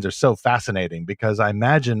dystopians are so fascinating, because I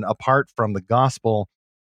imagine apart from the gospel,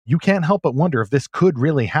 you can't help but wonder if this could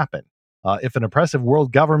really happen. If an oppressive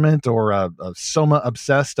world government or a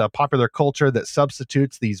Soma-obsessed popular culture that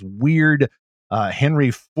substitutes these weird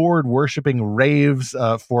Henry Ford worshiping raves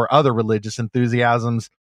for other religious enthusiasms,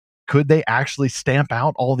 could they actually stamp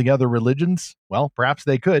out all the other religions? Well, perhaps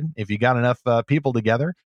they could if you got enough people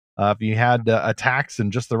together. If you had attacks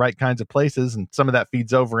in just the right kinds of places, and some of that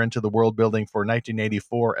feeds over into the world building for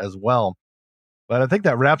 1984 as well. But I think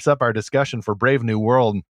that wraps up our discussion for Brave New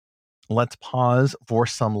World. Let's pause for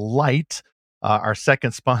some light. Our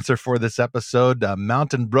second sponsor for this episode,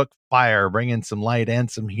 Mountain Brook Fire, bringing some light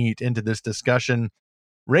and some heat into this discussion.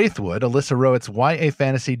 Wraithwood, Alyssa Rowett's YA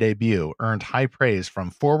fantasy debut, earned high praise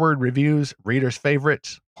from Forward Reviews, Reader's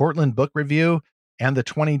Favorite, Portland Book Review, and the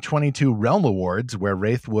 2022 Realm Awards, where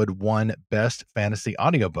Wraithwood won Best Fantasy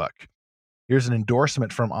Audiobook. Here's an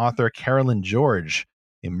endorsement from author Carolyn George.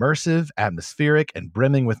 Immersive, atmospheric, and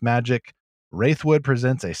brimming with magic, Wraithwood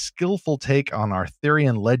presents a skillful take on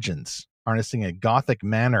Arthurian legends, harnessing a gothic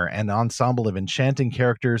manner and ensemble of enchanting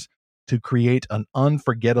characters to create an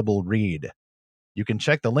unforgettable read. You can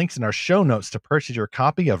check the links in our show notes to purchase your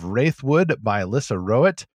copy of Wraithwood by Alyssa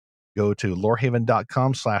Rowett. Go to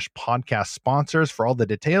lorehaven.com/podcast sponsors for all the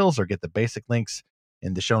details, or get the basic links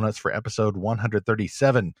in the show notes for episode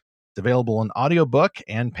 137. It's available in audiobook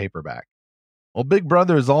and paperback. Well, Big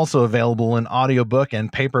Brother is also available in audiobook and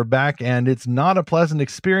paperback, and it's not a pleasant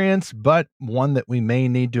experience, but one that we may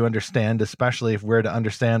need to understand, especially if we're to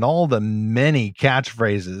understand all the many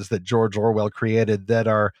catchphrases that George Orwell created that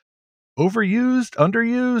are overused,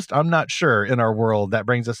 underused, I'm not sure, in our world. That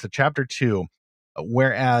brings us to chapter 2.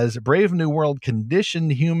 Whereas Brave New World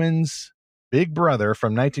conditioned humans, Big Brother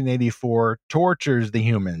from 1984 tortures the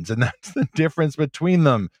humans, and that's the difference between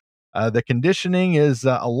them. The conditioning is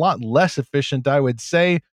a lot less efficient, I would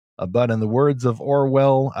say, but in the words of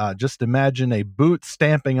Orwell, just imagine a boot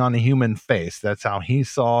stamping on a human face. That's how he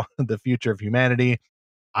saw the future of humanity.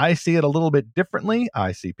 I see it a little bit differently.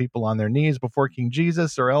 I see people on their knees before King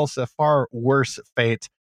Jesus, or else a far worse fate.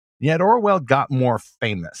 Yet Orwell got more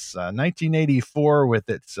famous. 1984, with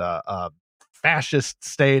its fascist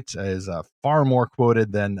state, is far more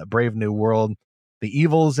quoted than Brave New World. The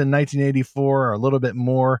evils in 1984 are a little bit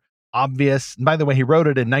more obvious. And by the way, he wrote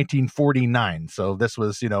it in 1949. So this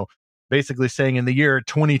was, basically saying in the year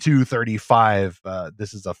 2235.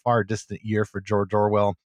 This is a far distant year for George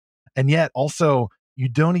Orwell. And yet also, you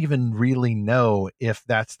don't even really know if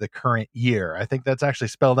that's the current year. I think that's actually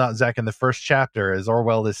spelled out, Zach, in the first chapter, as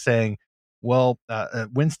Orwell is saying, well,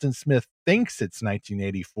 Winston Smith thinks it's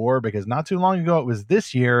 1984 because not too long ago it was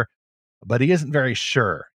this year, but he isn't very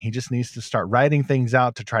sure. He just needs to start writing things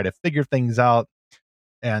out to try to figure things out.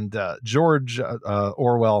 And George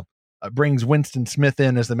Orwell brings Winston Smith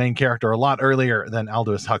in as the main character a lot earlier than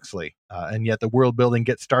Aldous Huxley. And yet the world building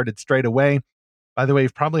gets started straight away. By the way,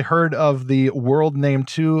 you've probably heard of the world name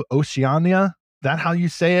too, Oceania. Is that how you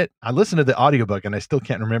say it? I listened to the audiobook and I still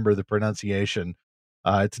can't remember the pronunciation.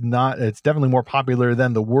 It's definitely more popular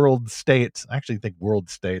than the World State. I actually think World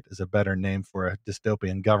State is a better name for a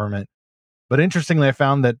dystopian government. But interestingly, I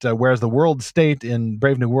found that whereas the World State in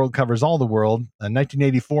Brave New World covers all the world,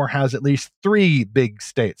 1984 has at least 3 big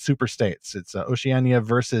states, super states. It's Oceania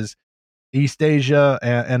versus East Asia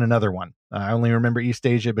and another one. I only remember East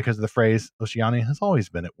Asia because of the phrase Oceania has always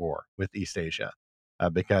been at war with East Asia,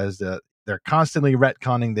 because they're constantly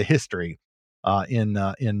retconning the history in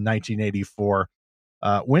 1984.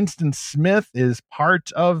 Winston Smith is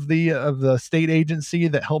part of the state agency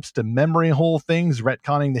that helps to memory hole things,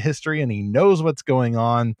 retconning the history, and he knows what's going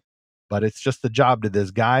on, but it's just the job to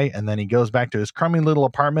this guy. And then he goes back to his crummy little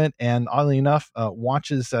apartment and, oddly enough,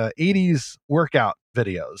 watches 80s workout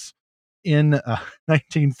videos. In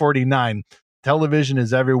 1949, television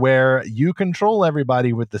is everywhere. You control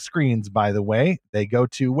everybody with the screens, by the way. They go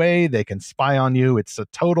two-way. They can spy on you. It's a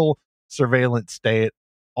total surveillance state.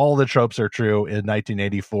 All the tropes are true in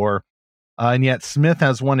 1984. And yet Smith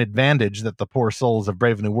has one advantage that the poor souls of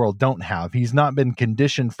Brave New World don't have. He's not been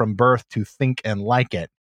conditioned from birth to think and like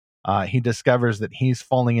it. He discovers that he's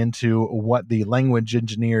falling into what the language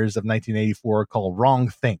engineers of 1984 call wrong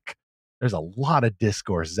think. There's a lot of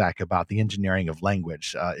discourse, Zach, about the engineering of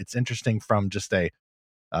language. It's interesting from just a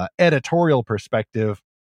editorial perspective,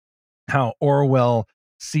 how Orwell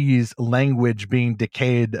sees language being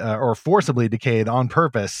decayed or forcibly decayed on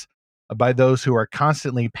purpose by those who are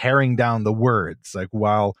constantly paring down the words. Like,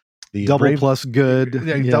 while the double plus good.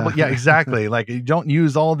 Yeah, exactly. Like, you don't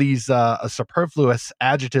use all these superfluous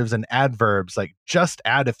adjectives and adverbs. Like, just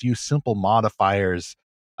add a few simple modifiers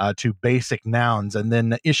to basic nouns, and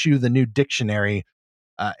then issue the new dictionary.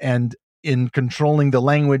 And in controlling the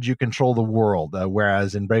language, you control the world.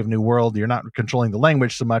 Whereas in Brave New World, you're not controlling the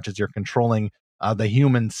language so much as you're controlling the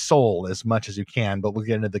human soul as much as you can. But we'll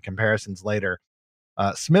get into the comparisons later.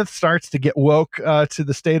 Smith starts to get woke to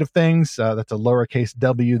the state of things. That's a lowercase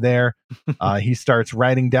w there. He starts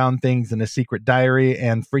writing down things in a secret diary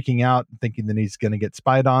and freaking out, thinking that he's going to get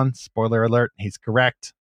spied on. Spoiler alert, he's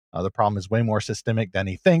correct. The problem is way more systemic than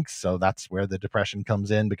he thinks. So that's where the depression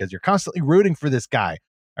comes in, because you're constantly rooting for this guy.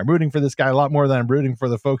 I'm rooting for this guy a lot more than I'm rooting for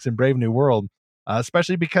the folks in Brave New World,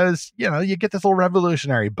 especially because, you get this little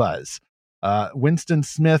revolutionary buzz. Winston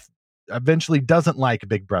Smith eventually doesn't like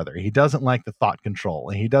Big Brother. He doesn't like the thought control.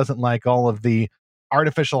 And he doesn't like all of the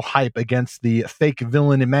artificial hype against the fake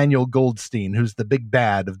villain Emmanuel Goldstein, who's the big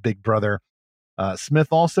bad of Big Brother. Smith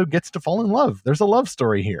also gets to fall in love. There's a love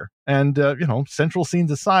story here. And, central scenes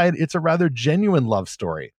aside, it's a rather genuine love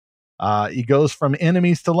story. He goes from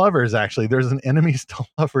enemies to lovers, actually. There's an enemies to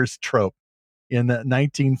lovers trope in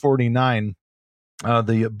 1949,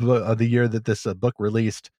 the year that this book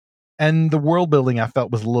released. And the world building, I felt,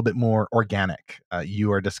 was a little bit more organic.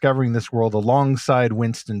 You are discovering this world alongside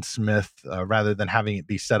Winston Smith rather than having it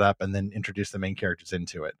be set up and then introduce the main characters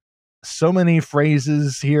into it. So many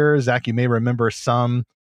phrases here, Zach, you may remember some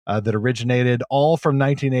that originated all from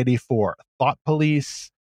 1984. Thought police,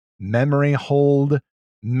 memory hold,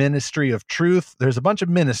 ministry of truth. There's a bunch of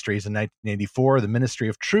ministries in 1984. The ministry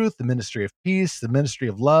of truth, the ministry of peace, the ministry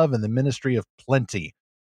of love, and the ministry of plenty.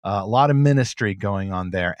 A lot of ministry going on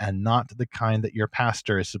there, and not the kind that your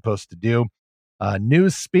pastor is supposed to do.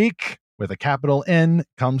 Newspeak, with a capital N,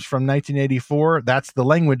 comes from 1984. That's the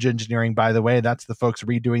language engineering, by the way. That's the folks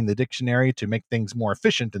redoing the dictionary to make things more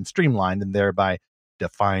efficient and streamlined, and thereby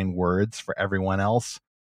define words for everyone else.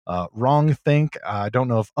 Wrong think. I don't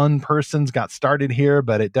know if unpersons got started here,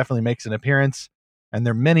 but it definitely makes an appearance. And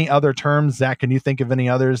there are many other terms. Zach, can you think of any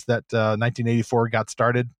others that 1984 got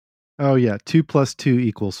started? Oh yeah, 2 +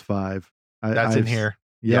 2 = 5. That's in here.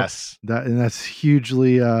 Yep, Yes. That's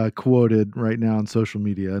hugely quoted right now on social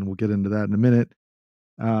media, and we'll get into that in a minute.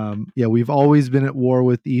 We've always been at war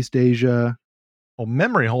with East Asia. Well,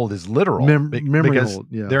 memory hold is literal. Memory hold,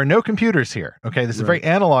 yeah. There are no computers here. Okay, this is a very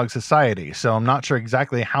analog society, so I'm not sure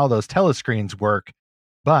exactly how those telescreens work,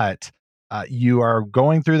 but you are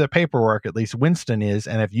going through the paperwork, at least Winston is,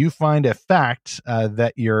 and if you find a fact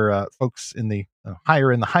that your folks in the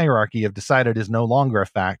higher in the hierarchy have decided is no longer a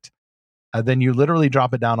fact, then you literally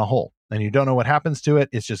drop it down a hole, and you don't know what happens to it.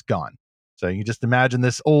 It's just gone. So you just imagine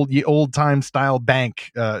this old time style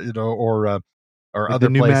bank, or like other the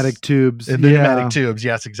pneumatic tubes. The pneumatic tubes,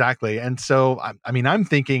 yes, exactly. And so, I'm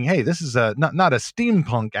thinking, hey, this is not a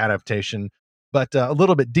steampunk adaptation, but a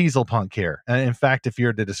little bit diesel punk here. And in fact, if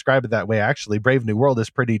you're to describe it that way, actually, Brave New World is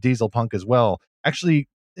pretty diesel punk as well. Actually,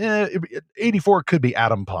 84 could be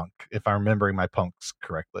atom punk, if I'm remembering my punks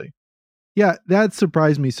correctly. Yeah, that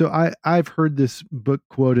surprised me. So I've heard this book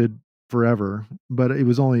quoted forever, but it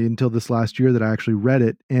was only until this last year that I actually read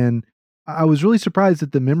it. And I was really surprised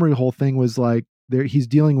that the memory hole thing was like he's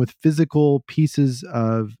dealing with physical pieces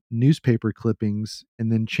of newspaper clippings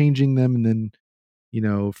and then changing them and then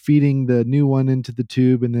feeding the new one into the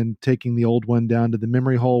tube and then taking the old one down to the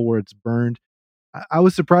memory hole where it's burned. I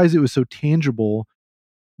was surprised it was so tangible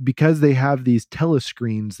because they have these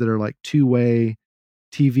telescreens that are like two-way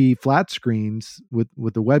TV flat screens with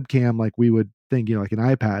a webcam, like we would think, like an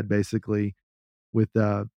iPad basically, with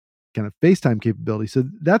kind of FaceTime capability. So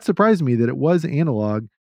that surprised me that it was analog.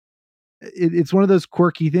 It's one of those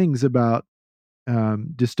quirky things about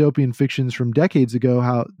dystopian fictions from decades ago,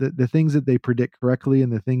 how the things that they predict correctly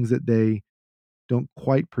and the things that they don't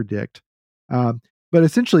quite predict. But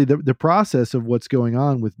essentially, the process of what's going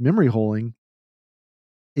on with memory holing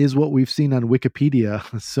is what we've seen on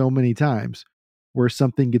Wikipedia so many times, where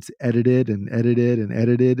something gets edited and edited and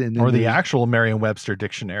edited, and then or the actual Merriam-Webster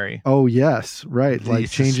dictionary. Oh yes, right. The like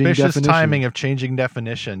changing suspicious definition. Timing of changing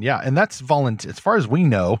definition. Yeah, and that's voluntary. As far as we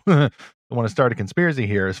know, I want to start a conspiracy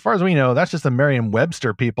here. As far as we know, that's just the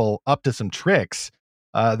Merriam-Webster people up to some tricks.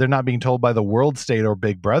 They're not being told by the World State or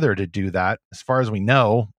Big Brother to do that, as far as we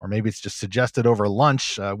know. Or maybe it's just suggested over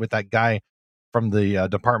lunch with that guy from the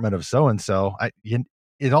Department of so-and-so.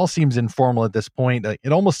 It all seems informal at this point.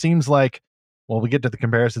 It almost seems like, well, we'll get to the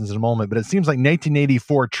comparisons in a moment, but it seems like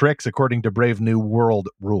 1984 tricks according to Brave New World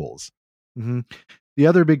rules. Mm-hmm. The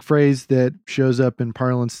other big phrase that shows up in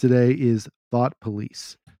parlance today is thought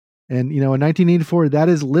police. And, in 1984, that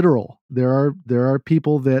is literal. There are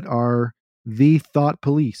people that are the thought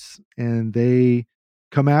police, and they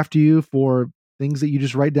come after you for things that you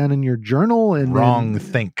just write down in your journal and wrong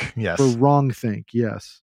think. Yes. For wrong think.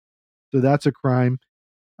 Yes. So that's a crime.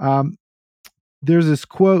 There's this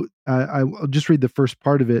quote. I'll just read the first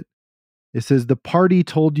part of it. It says, "The party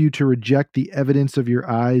told you to reject the evidence of your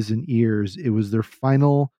eyes and ears. It was their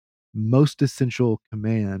final, most essential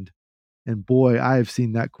command." And boy, I have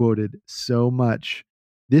seen that quoted so much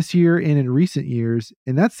this year and in recent years.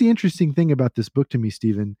 And that's the interesting thing about this book to me,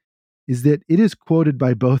 Stephen, is that it is quoted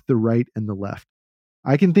by both the right and the left.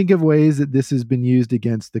 I can think of ways that this has been used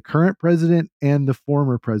against the current president and the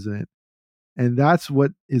former president. And that's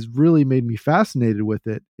what has really made me fascinated with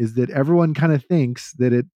it, is that everyone kind of thinks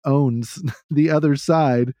that it owns the other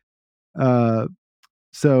side.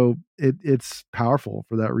 So it's powerful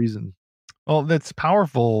for that reason. Well, that's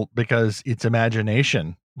powerful because it's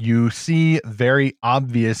imagination. You see very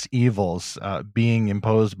obvious evils being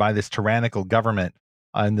imposed by this tyrannical government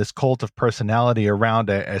and this cult of personality around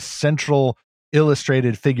a central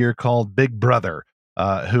illustrated figure called Big Brother,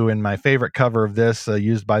 who in my favorite cover of this,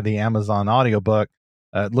 used by the Amazon audiobook,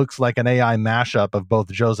 looks like an AI mashup of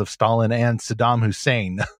both Joseph Stalin and Saddam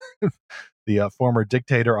Hussein, the former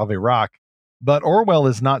dictator of Iraq. But Orwell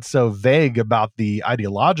is not so vague about the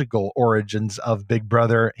ideological origins of Big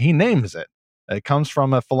Brother. He names it. It comes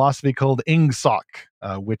from a philosophy called Ingsoc,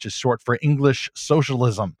 which is short for English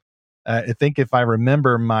socialism. I think if I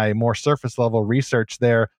remember my more surface level research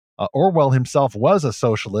there, Orwell himself was a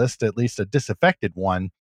socialist, at least a disaffected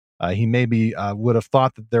one. He maybe would have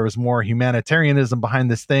thought that there was more humanitarianism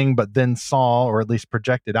behind this thing, but then saw, or at least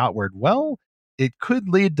projected outward, well, it could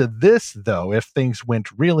lead to this, though, if things went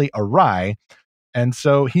really awry. And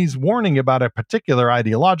so he's warning about a particular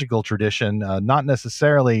ideological tradition, not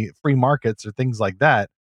necessarily free markets or things like that.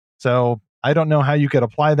 So I don't know how you could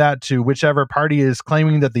apply that to whichever party is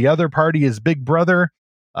claiming that the other party is Big Brother.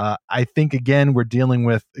 I think, again, we're dealing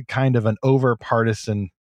with kind of an over-partisan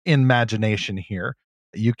imagination here.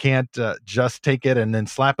 You can't just take it and then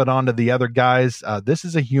slap it onto the other guys. This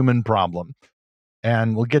is a human problem.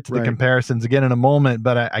 And we'll get to the comparisons again in a moment,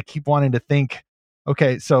 but I keep wanting to think,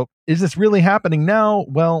 okay, so is this really happening now?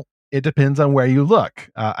 Well, it depends on where you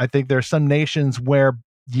look. I think there are some nations where,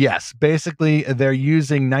 yes, basically they're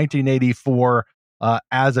using 1984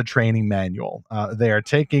 as a training manual. They are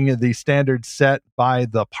taking the standards set by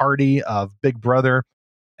the party of Big Brother,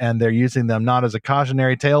 and they're using them not as a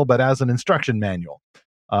cautionary tale, but as an instruction manual.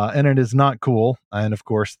 And it is not cool. And of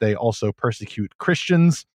course, they also persecute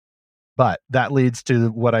Christians. But that leads to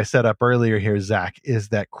what I set up earlier here, Zach, is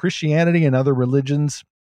that Christianity and other religions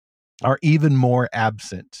are even more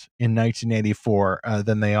absent in 1984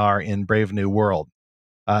 than they are in Brave New World.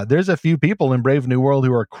 There's a few people in Brave New World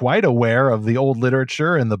who are quite aware of the old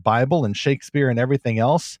literature and the Bible and Shakespeare and everything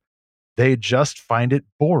else. They just find it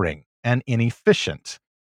boring and inefficient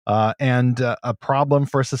and a problem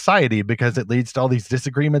for society because it leads to all these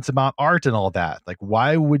disagreements about art and all that. Like,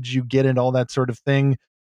 why would you get into all that sort of thing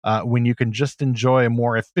when you can just enjoy a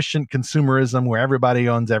more efficient consumerism where everybody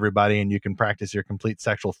owns everybody and you can practice your complete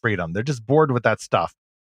sexual freedom? They're just bored with that stuff.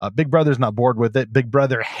 Big Brother's not bored with it. Big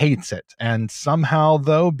Brother hates it. And somehow,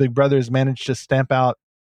 though, Big Brother's managed to stamp out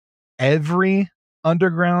every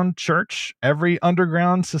underground church, every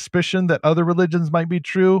underground suspicion that other religions might be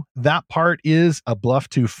true, that part is a bluff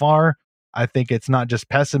too far. I think it's not just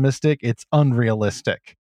pessimistic, it's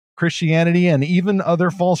unrealistic. Christianity and even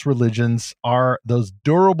other false religions are those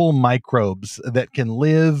durable microbes that can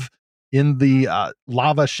live in the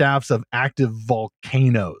lava shafts of active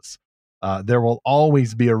volcanoes. There will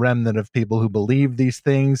always be a remnant of people who believe these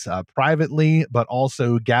things privately, but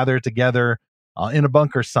also gather together in a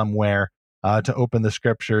bunker somewhere to open the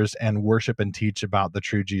scriptures and worship and teach about the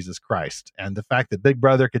true Jesus Christ. And the fact that Big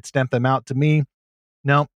Brother could stamp them out, to me,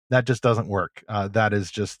 no, that just doesn't work. That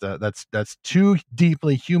is just that's too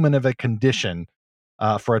deeply human of a condition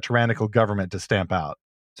for a tyrannical government to stamp out.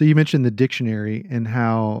 So you mentioned the dictionary and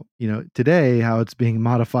how, today, how it's being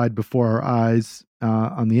modified before our eyes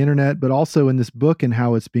on the internet, but also in this book and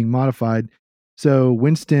how it's being modified. So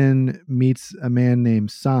Winston meets a man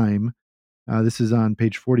named Syme. This is on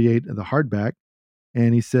page 48 of the hardback.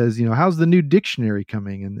 And he says, how's the new dictionary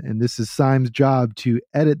coming? And this is Syme's job to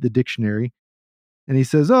edit the dictionary. And he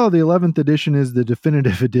says, oh, the 11th edition is the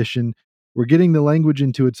definitive edition. We're getting the language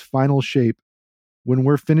into its final shape. When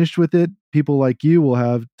we're finished with it, people like you will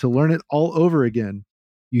have to learn it all over again.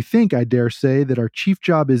 You think, I dare say, that our chief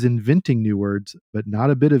job is inventing new words, but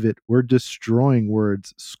not a bit of it. We're destroying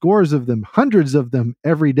words, scores of them, hundreds of them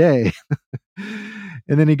every day.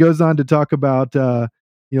 And then he goes on to talk about,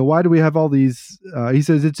 why do we have all these? He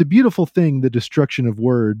says, it's a beautiful thing, the destruction of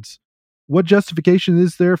words. What justification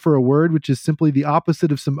is there for a word which is simply the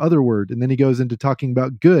opposite of some other word? And then he goes into talking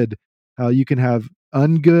about good, how you can have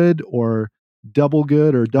ungood or double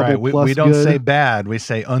good or double right. plus we don't good. say bad, we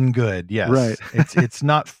say ungood. Yes. Right. it's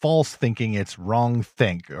not false thinking, it's wrong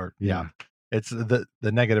think, or it's the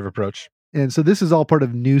negative approach. And so this is all part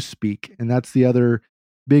of newspeak, and that's the other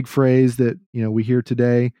big phrase that we hear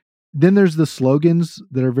today. Then there's the slogans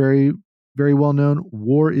that are very, very well known.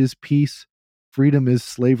 War is peace, freedom is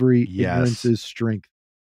slavery, ignorance is strength.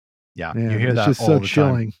 Yeah, Man, you hear that just all so the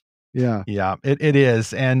chilling. time. Yeah, it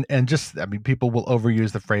is, and just, I mean, people will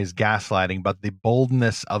overuse the phrase gaslighting, but the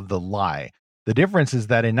boldness of the lie. The difference is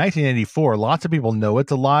that in 1984, lots of people know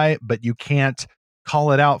it's a lie, but you can't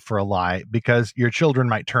call it out for a lie because your children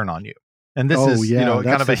might turn on you. And this is,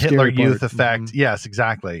 kind of a Hitler Youth effect. Mm-hmm. Yes,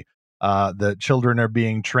 exactly. The children are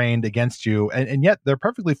being trained against you, and yet they're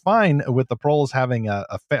perfectly fine with the Proles having a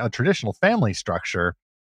traditional family structure.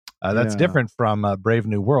 That's different from Brave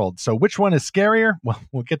New World. So which one is scarier? Well,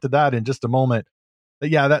 we'll get to that in just a moment.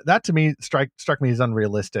 But yeah, that to me struck me as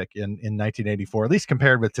unrealistic in 1984, at least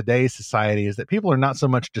compared with today's society, is that people are not so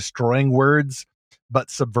much destroying words, but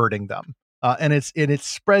subverting them. And it's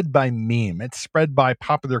spread by meme. It's spread by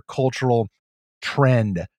popular cultural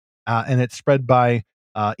trend. And it's spread by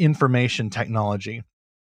information technology,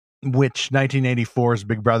 which 1984's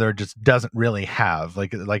Big Brother just doesn't really have.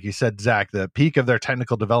 Like you said, Zach, the peak of their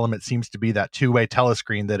technical development seems to be that two-way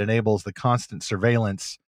telescreen that enables the constant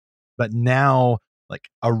surveillance. But now, like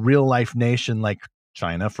a real life nation like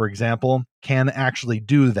China, for example, can actually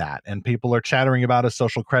do that. And people are chattering about a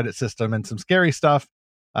social credit system and some scary stuff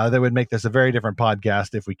that would make this a very different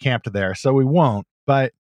podcast if we camped there. So we won't.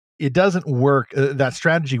 But it doesn't work. That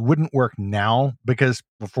strategy wouldn't work now because,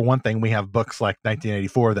 for one thing, we have books like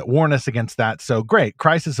 1984 that warn us against that. So great,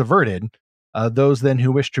 crisis averted. Those then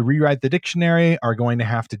who wish to rewrite the dictionary are going to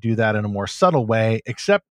have to do that in a more subtle way,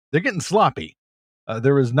 except they're getting sloppy.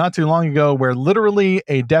 There was not too long ago where literally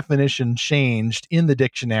a definition changed in the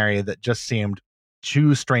dictionary that just seemed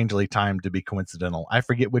too strangely timed to be coincidental. I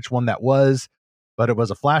forget which one that was, but it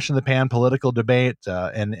was a flash in the pan political debate,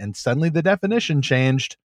 and suddenly the definition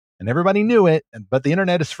changed. And everybody knew it, but the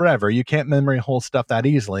internet is forever. You can't memory hole stuff that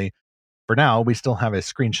easily. For now, we still have a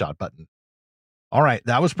screenshot button. All right,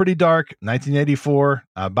 that was pretty dark. 1984.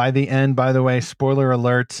 By the end, by the way, spoiler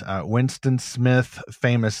alert, Winston Smith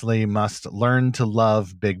famously must learn to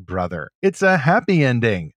love Big Brother. It's a happy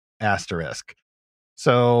ending, asterisk.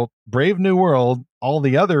 So, Brave New World, all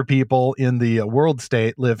the other people in the world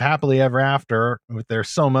state live happily ever after with their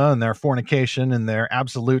soma and their fornication and their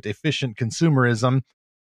absolute efficient consumerism.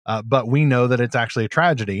 But we know that it's actually a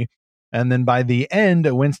tragedy. And then by the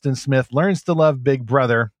end, Winston Smith learns to love Big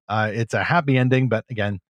Brother. It's a happy ending, but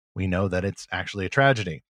again, we know that it's actually a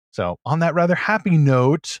tragedy. So on that rather happy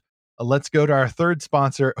note, let's go to our third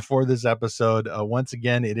sponsor for this episode. Once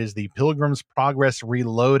again, it is the Pilgrim's Progress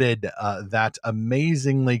Reloaded, that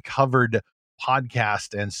amazingly covered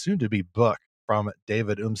podcast and soon to be book from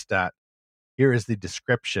David Umstattd. Here is the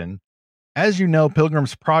description. As you know,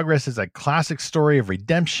 Pilgrim's Progress is a classic story of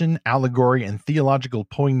redemption, allegory, and theological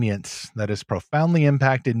poignance that has profoundly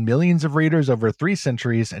impacted millions of readers over 3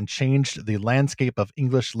 centuries and changed the landscape of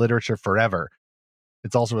English literature forever.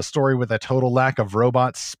 It's also a story with a total lack of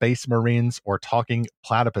robots, space marines, or talking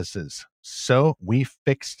platypuses. So we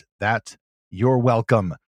fixed that. You're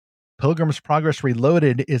welcome. Pilgrim's Progress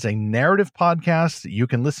Reloaded is a narrative podcast that you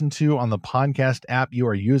can listen to on the podcast app you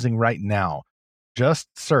are using right now. Just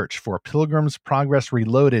search for Pilgrim's Progress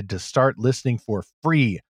Reloaded to start listening for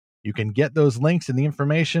free. You can get those links and the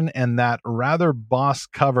information and that rather boss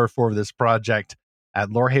cover for this project at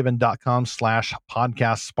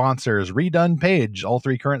lorehaven.com/podcast sponsors. Redone page. All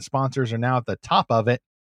 3 current sponsors are now at the top of it,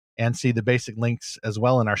 and see the basic links as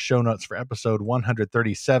well in our show notes for episode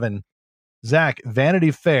 137. Zach,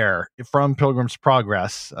 Vanity Fair from Pilgrim's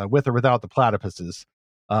Progress, with or without the platypuses,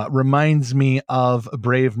 reminds me of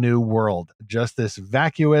Brave New World. Just this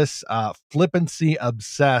vacuous, flippancy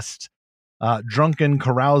obsessed, drunken,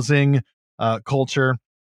 carousing culture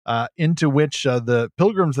into which the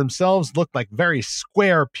pilgrims themselves look like very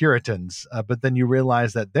square Puritans. But then you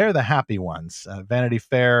realize that they're the happy ones. Vanity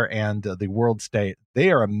Fair and the World State,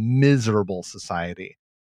 they are a miserable society,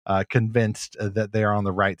 convinced that they are on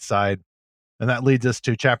the right side. And that leads us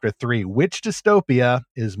to chapter 3. Which dystopia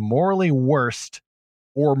is morally worst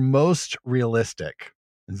or most realistic?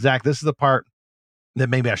 And Zach, this is the part that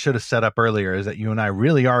maybe I should have set up earlier, is that you and I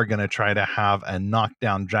really are going to try to have a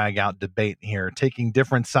knockdown, drag out debate here, taking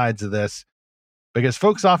different sides of this, because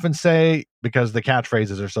folks often say, because the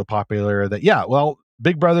catchphrases are so popular, that, yeah, well,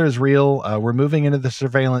 Big Brother is real. We're moving into the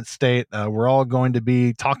surveillance state. We're all going to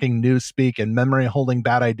be talking newspeak and memory holding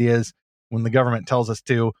bad ideas when the government tells us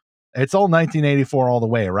to. It's all 1984 all the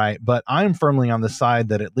way, right? But I'm firmly on the side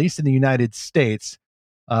that, at least in the United States,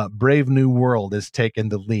 Brave New World has taken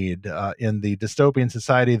the lead in the dystopian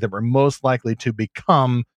society that we're most likely to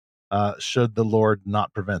become, should the Lord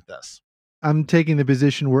not prevent this. I'm taking the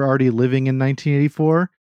position we're already living in 1984.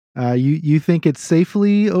 You think it's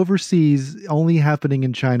safely overseas, only happening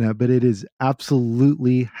in China, but it is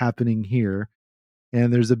absolutely happening here.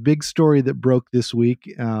 And there's a big story that broke this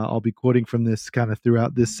week. I'll be quoting from this kind of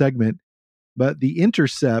throughout this segment. But The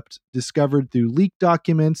Intercept discovered through leaked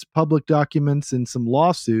documents, public documents, and some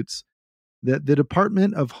lawsuits that the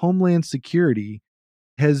Department of Homeland Security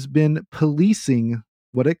has been policing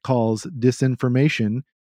what it calls disinformation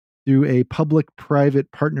through a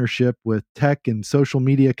public-private partnership with tech and social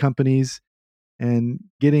media companies, and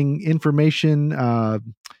getting information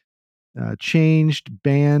changed,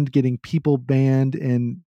 banned, getting people banned,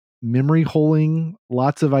 and memory holding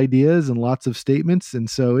lots of ideas and lots of statements. And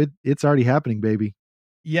so it's already happening, baby.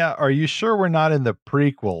 Yeah, are you sure we're not in the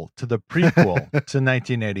prequel to the prequel to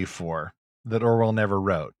 1984 that Orwell never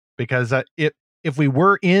wrote? Because if we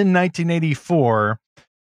were in 1984,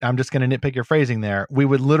 I'm just going to nitpick your phrasing there, we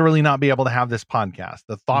would literally not be able to have this podcast.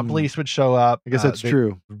 The thought police would show up. I guess that's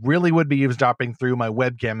true. Really would be eavesdropping through my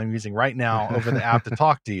webcam I'm using right now over the app to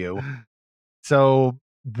talk to you. So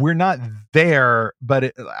we're not there,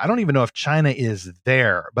 but I don't even know if China is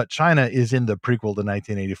there, but China is in the prequel to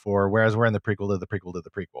 1984, whereas we're in the prequel to the prequel to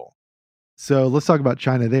the prequel. So let's talk about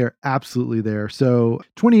China. They are absolutely there. So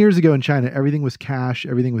 20 years ago in China, everything was cash,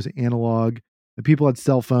 everything was analog. The people had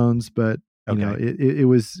cell phones, but you know, it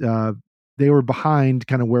was they were behind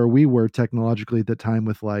kind of where we were technologically at the time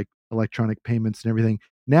with like electronic payments and everything.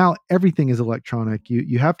 Now everything is electronic.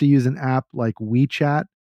 You have to use an app like WeChat,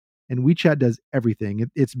 and WeChat does everything.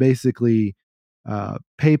 It's basically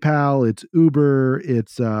PayPal, it's Uber,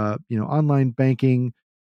 it's online banking.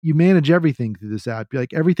 You manage everything through this app.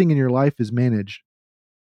 Like everything in your life is managed.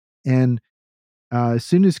 And as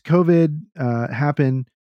soon as COVID happened,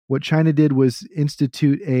 what China did was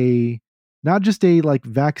institute not just a like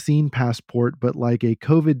vaccine passport, but like a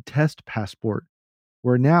COVID test passport,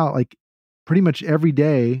 where now like pretty much every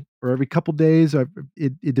day or every couple days,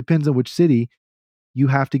 it depends on which city, you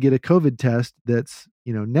have to get a COVID test that's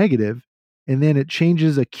negative, and then it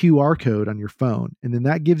changes a QR code on your phone, and then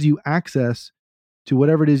that gives you access to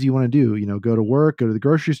whatever it is you want to do. Go to work, go to the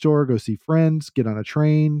grocery store, go see friends, get on a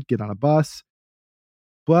train, get on a bus.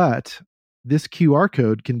 But this QR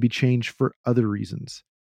code can be changed for other reasons.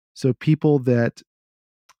 So people that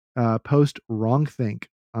post wrongthink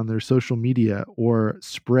on their social media or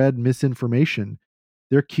spread misinformation,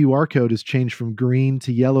 their QR code is changed from green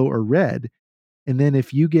to yellow or red. And then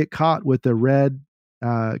if you get caught with a red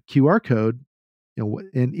QR code,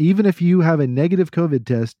 and even if you have a negative COVID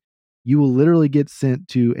test, you will literally get sent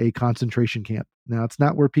to a concentration camp. Now, it's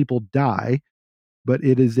not where people die, but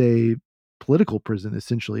it is a political prison,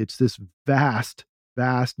 essentially. It's this vast,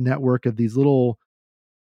 vast network of these little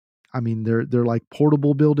I mean, they're like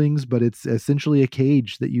portable buildings, but it's essentially a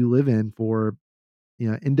cage that you live in for,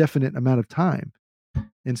 indefinite amount of time.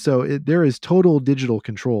 And so there is total digital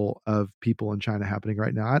control of people in China happening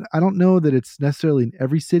right now. I don't know that it's necessarily in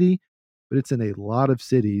every city, but it's in a lot of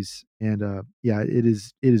cities. And yeah, it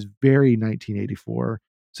is very 1984.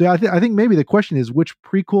 So I think maybe the question is, which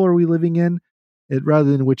prequel are we living in, rather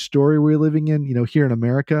than which story we're living in, here in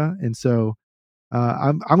America. And so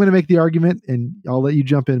I'm going to make the argument, and I'll let you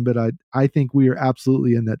jump in, but I think we are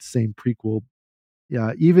absolutely in that same prequel.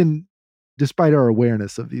 Yeah, even despite our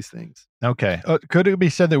awareness of these things. Okay. Could it be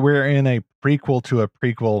said that we're in a prequel to a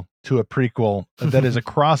prequel to a prequel that is a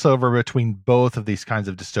crossover between both of these kinds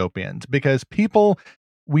of dystopians? Because people,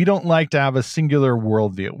 we don't like to have a singular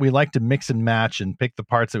worldview. We like to mix and match and pick the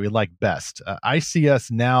parts that we like best. I see us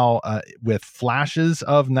now with flashes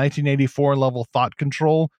of 1984 level thought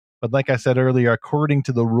control. But like I said earlier, according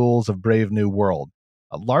to the rules of Brave New World,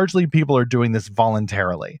 largely people are doing this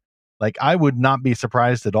voluntarily. Like, I would not be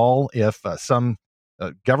surprised at all if some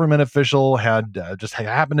government official had just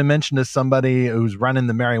happened to mention to somebody who's running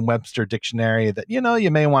the Merriam-Webster dictionary that, you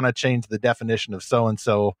may want to change the definition of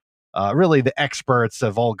so-and-so. Really, the experts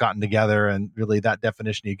have all gotten together, and really that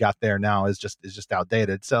definition you got there now is just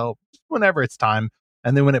outdated. So whenever it's time,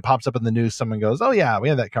 and then when it pops up in the news, someone goes, "Oh yeah, we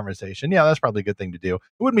had that conversation. Yeah, that's probably a good thing to do." I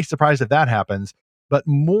wouldn't be surprised if that happens. But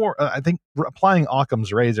more, I think, applying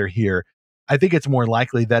Occam's razor here, I think it's more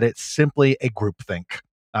likely that it's simply a groupthink.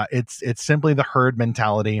 It's simply the herd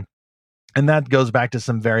mentality, and that goes back to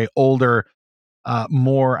some very older,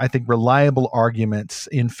 more, I think, reliable arguments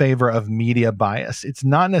in favor of media bias. It's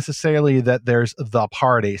not necessarily that there's the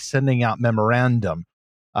party sending out memorandum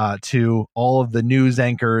to all of the news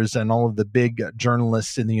anchors and all of the big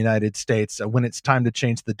journalists in the United States when it's time to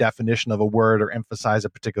change the definition of a word or emphasize a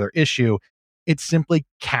particular issue. It simply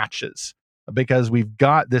catches, because we've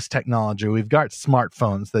got this technology, we've got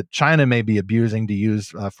smartphones that China may be abusing to use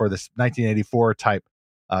for this 1984 type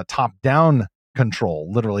top-down control,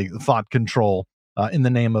 literally thought control, in the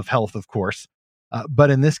name of health, of course.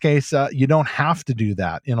 But in this case, you don't have to do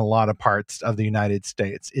that in a lot of parts of the United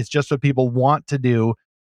States. It's just what people want to do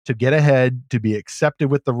to get ahead, to be accepted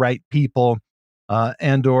with the right people,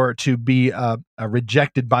 and or to be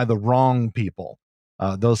rejected by the wrong people.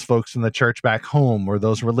 Those folks in the church back home, or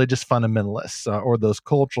those religious fundamentalists, or those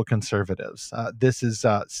cultural conservatives. This is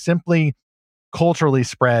simply culturally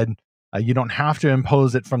spread. You don't have to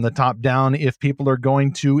impose it from the top down if people are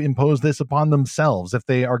going to impose this upon themselves, if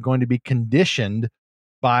they are going to be conditioned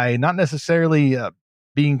by not necessarily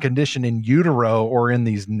being conditioned in utero or in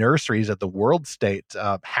these nurseries at the world state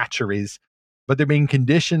hatcheries, but they're being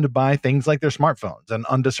conditioned by things like their smartphones and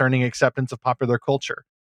undiscerning acceptance of popular culture.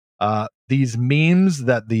 These memes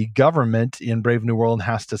that the government in Brave New World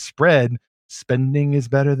has to spread, spending is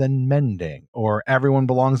better than mending, or everyone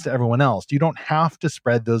belongs to everyone else. You don't have to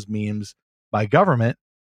spread those memes by government,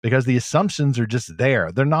 because the assumptions are just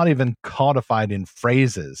there. They're not even codified in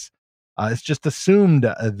phrases. It's just assumed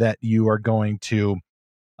that you are going to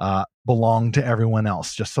belong to everyone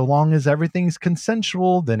else. Just so long as everything's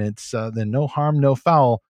consensual, then it's then no harm, no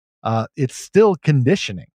foul. It's still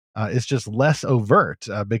conditioning. It's just less overt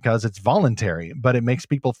because it's voluntary, but it makes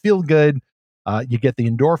people feel good. You get the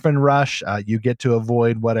endorphin rush. You get to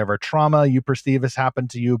avoid whatever trauma you perceive has happened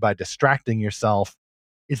to you by distracting yourself.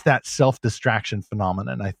 It's that self-distraction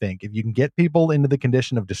phenomenon, I think. If you can get people into the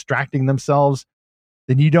condition of distracting themselves,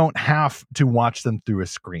 then you don't have to watch them through a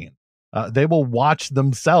screen. They will watch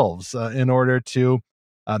themselves in order to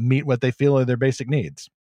meet what they feel are their basic needs.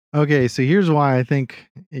 Okay, so here's why I think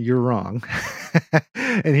you're wrong.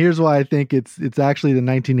 And here's why I think it's actually the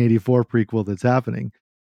 1984 prequel that's happening.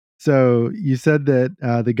 So you said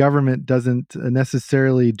that the government doesn't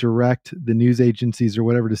necessarily direct the news agencies or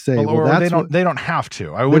whatever to say. Well, that's they don't have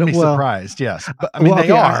to. I wouldn't be surprised. Yes, but I mean,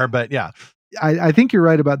 they are. But yeah, I think you're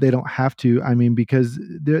right about they don't have to. I mean, because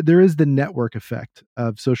there is the network effect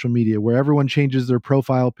of social media where everyone changes their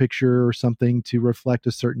profile picture or something to reflect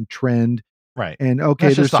a certain trend. Right. And okay,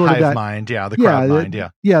 that's there's just the sort hive of that mind. Yeah. The crowd mind. Yeah.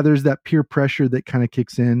 Yeah. There's that peer pressure that kind of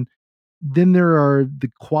kicks in. Then there are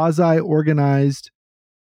the quasi organized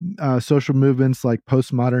social movements like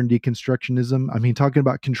postmodern deconstructionism. I mean, talking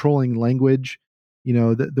about controlling language,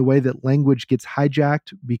 the way that language gets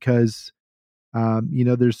hijacked because,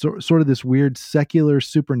 there's sort of this weird secular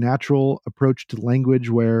supernatural approach to language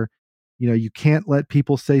where, you can't let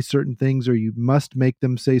people say certain things, or you must make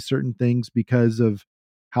them say certain things because of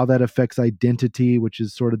how that affects identity, which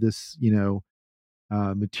is sort of this,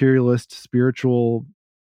 materialist spiritual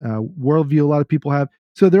worldview a lot of people have.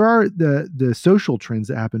 So there are the social trends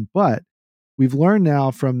that happen, but we've learned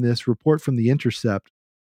now from this report from The Intercept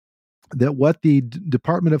that what the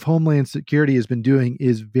Department of Homeland Security has been doing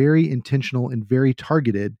is very intentional and very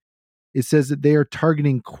targeted. It says that they are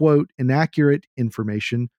targeting, quote, inaccurate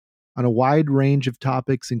information on a wide range of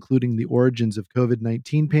topics, including the origins of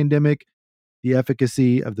COVID-19 pandemic, the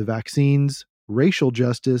efficacy of the vaccines, racial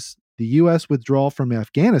justice, the U.S. withdrawal from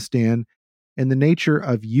Afghanistan, and the nature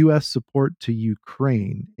of U.S. support to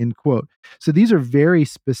Ukraine, end quote. So these are very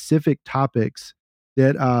specific topics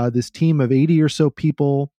that this team of 80 or so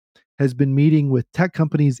people has been meeting with tech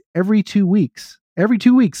companies every 2 weeks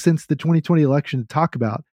since the 2020 election to talk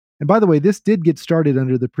about. And by the way, this did get started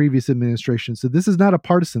under the previous administration, so this is not a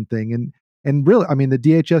partisan thing. And really, I mean, the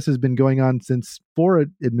DHS has been going on since 4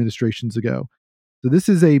 administrations ago. So this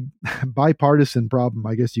is a bipartisan problem,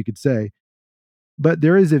 I guess you could say. But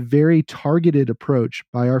there is a very targeted approach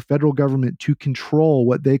by our federal government to control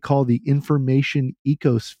what they call the information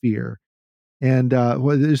ecosphere. And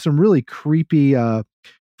there's some really creepy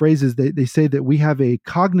phrases. They say that we have a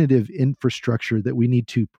cognitive infrastructure that we need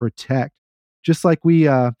to protect. Just like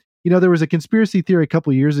there was a conspiracy theory a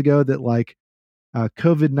couple of years ago that like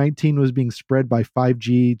COVID-19 was being spread by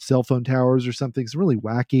 5G cell phone towers or something. It's really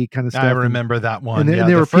wacky kind of stuff. I remember that one. And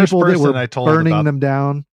there were people that were burning them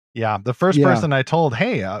down. Yeah, the first person I told,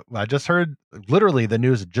 hey, I just heard literally the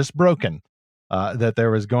news had just broken that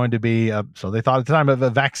there was going to be, so they thought at the time of a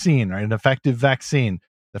vaccine, right, an effective vaccine.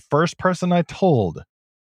 The first person I told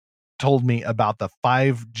me about the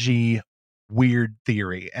 5G weird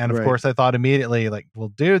theory. And of course I thought immediately like, well,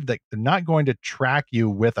 dude, like they're not going to track you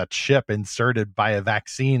with a chip inserted by a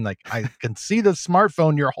vaccine. Like I can see the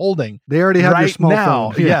smartphone you're holding. They already have right your small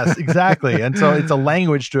now. phone. Yes, exactly. And so it's a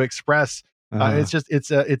language to express.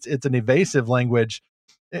 It's an evasive language.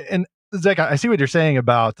 And Zach, I see what you're saying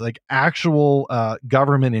about like actual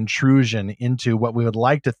government intrusion into what we would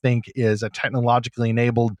like to think is a technologically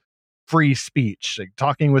enabled free speech, like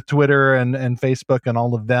talking with Twitter and Facebook and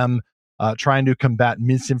all of them. Trying to combat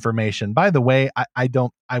misinformation. By the way, I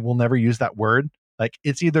will never use that word. Like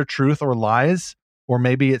it's either truth or lies, or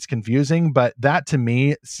maybe it's confusing, but that to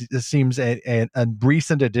me seems a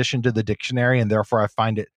recent addition to the dictionary, and therefore I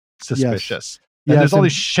find it suspicious. And there's all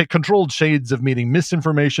these controlled shades of meaning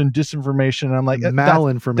misinformation, disinformation. And I'm like,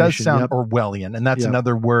 malinformation. That does sound Orwellian. And that's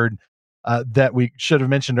another word that we should have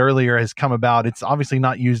mentioned earlier has come about. It's obviously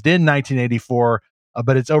not used in 1984,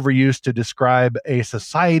 but it's overused to describe a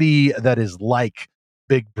society that is like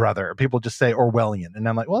Big Brother. People just say Orwellian. And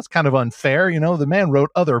I'm like, well, it's kind of unfair. The man wrote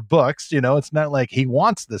other books. It's not like he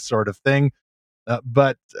wants this sort of thing.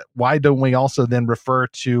 But why don't we also then refer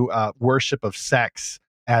to worship of sex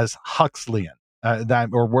as Huxleyan,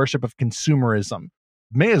 or worship of consumerism?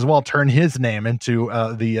 May as well turn his name into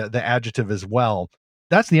the adjective as well.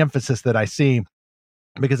 That's the emphasis that I see,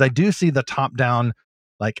 because I do see the top-down,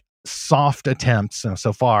 like, soft attempts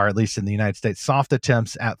so far, at least in the United States, soft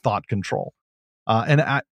attempts at thought control.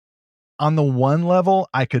 On the one level,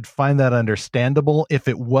 I could find that understandable if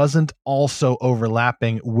it wasn't also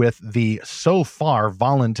overlapping with the so far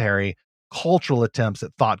voluntary cultural attempts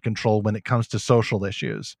at thought control when it comes to social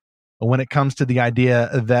issues. When it comes to the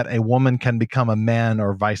idea that a woman can become a man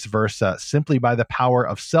or vice versa simply by the power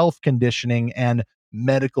of self-conditioning and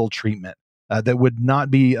medical treatment. That would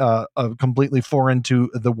not be completely foreign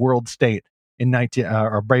to the world state in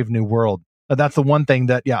or Brave New World. That's the one thing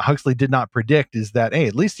that Huxley did not predict, is that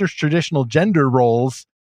at least there's traditional gender roles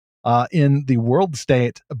in the world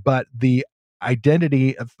state, but the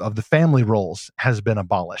identity of the family roles has been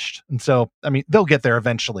abolished. And so, I mean, they'll get there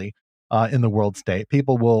eventually in the world state.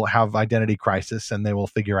 People will have identity crisis, and they will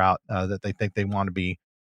figure out that they think they want to be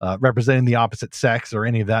representing the opposite sex or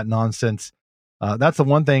any of that nonsense. That's the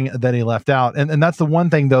one thing that he left out. And that's the one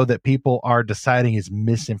thing, though, that people are deciding is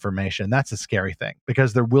misinformation. That's a scary thing,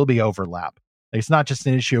 because there will be overlap. It's not just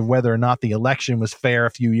an issue of whether or not the election was fair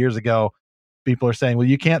a few years ago. People are saying, well,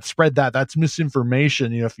 you can't spread that. That's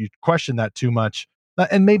misinformation. If you question that too much.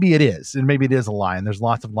 And maybe it is. And maybe it is a lie. And there's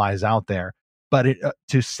lots of lies out there. But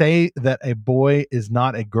to say that a boy is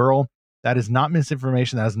not a girl, that is not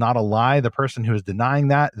misinformation. That is not a lie. The person who is denying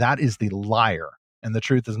that is the liar. And the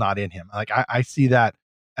truth is not in him. Like I see that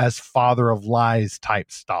as father of lies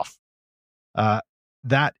type stuff.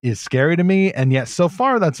 That is scary to me. And yet so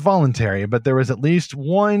far that's voluntary, but there was at least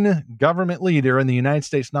one government leader in the United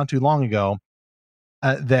States not too long ago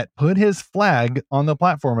that put his flag on the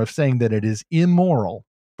platform of saying that it is immoral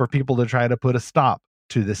for people to try to put a stop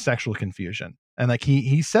to this sexual confusion. And like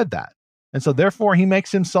he said that. And so therefore he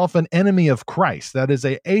makes himself an enemy of Christ. That is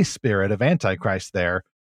a spirit of Antichrist there.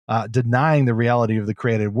 Denying the reality of the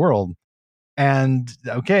created world. And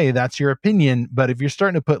okay, that's your opinion. But if you're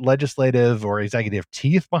starting to put legislative or executive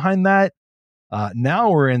teeth behind that,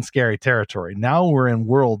 Now we're in scary territory. Now we're in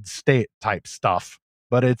world state type stuff,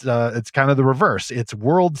 but it's kind of the reverse. It's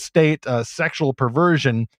world state sexual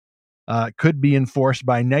perversion could be enforced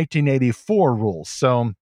by 1984 rules.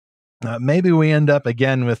 So maybe we end up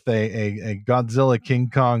again with a Godzilla King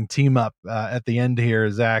Kong team up at the end here,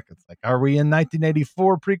 Zach. It's like, are we in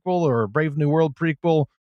 1984 prequel or a Brave New World prequel?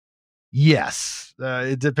 Yes,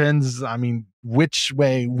 it depends. I mean, which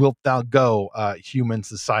way wilt thou go, human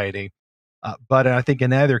society? But I think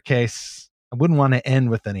in either case, I wouldn't want to end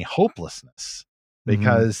with any hopelessness,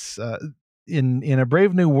 because in a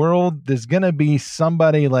Brave New World, there's going to be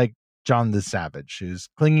somebody like John the Savage who's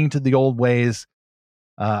clinging to the old ways,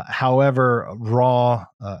 however raw,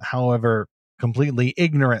 however completely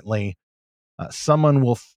ignorantly. Someone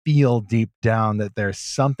will feel deep down that there's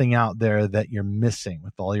something out there that you're missing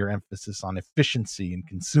with all your emphasis on efficiency and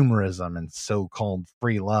consumerism and so-called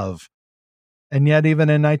free love. And yet,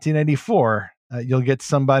 even in 1984, you'll get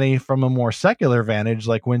somebody from a more secular vantage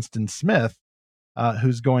like Winston Smith,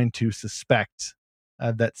 who's going to suspect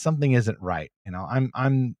that something isn't right. You know,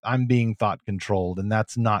 I'm being thought controlled, and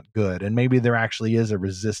that's not good. And maybe there actually is a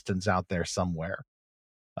resistance out there somewhere.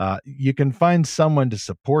 You can find someone to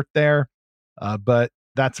support there, but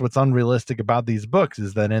that's what's unrealistic about these books,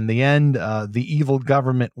 is that in the end, the evil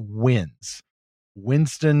government wins.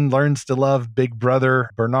 Winston learns to love Big Brother.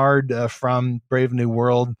 Bernard from Brave New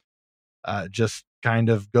World just kind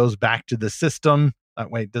of goes back to the system.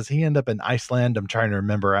 Wait, does he end up in Iceland? I'm trying to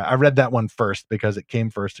remember. I read that one first because it came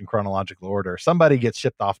first in chronological order. Somebody gets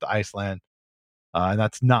shipped off to Iceland, and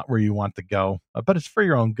that's not where you want to go, but it's for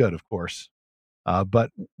your own good, of course.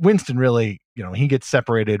 But Winston really, he gets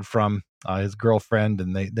separated from his girlfriend,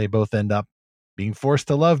 and they both end up being forced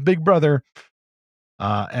to love Big Brother.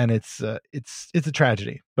 And it's a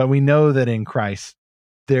tragedy, but we know that in Christ,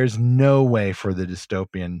 there's no way for the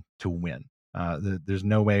dystopian to win. There's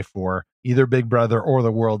no way for either Big Brother or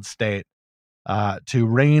the world state to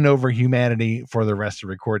reign over humanity for the rest of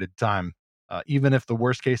recorded time. Even if the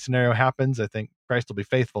worst case scenario happens, I think Christ will be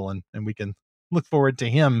faithful, and we can look forward to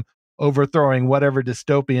him overthrowing whatever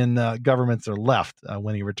dystopian governments are left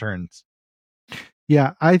when he returns.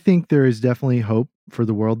 Yeah, I think there is definitely hope for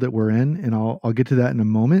the world that we're in, and I'll get to that in a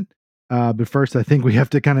moment. But first, I think we have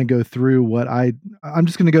to kind of go through I'm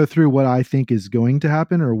just going to go through what I think is going to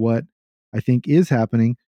happen, or what I think is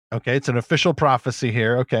happening. Okay, it's an official prophecy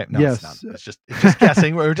here. Okay, no, yes. It's not. It's just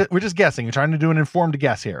guessing. We're just guessing. We're trying to do an informed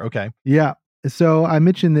guess here. Okay. Yeah. So I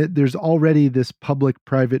mentioned that there's already this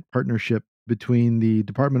public-private partnership between the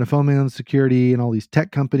Department of Homeland Security and all these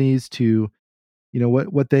tech companies to,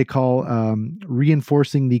 what they call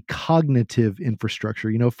reinforcing the cognitive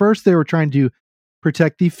infrastructure. First they were trying to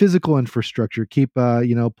protect the physical infrastructure, keep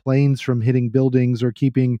planes from hitting buildings or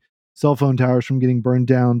keeping cell phone towers from getting burned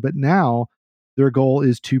down. But now their goal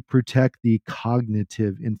is to protect the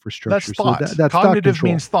cognitive infrastructure. That's thought. So that's cognitive thought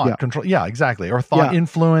means thought control. Yeah, exactly. Or thought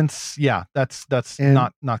influence. Yeah, that's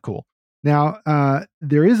not cool. Now,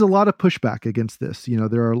 there is a lot of pushback against this.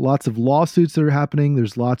 There are lots of lawsuits that are happening.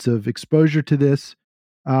 There's lots of exposure to this.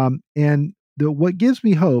 And what gives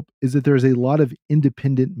me hope is that there's a lot of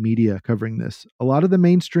independent media covering this. A lot of the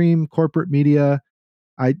mainstream corporate media,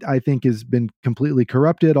 I think, has been completely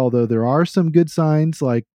corrupted, although there are some good signs,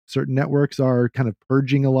 like certain networks are kind of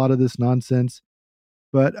purging a lot of this nonsense.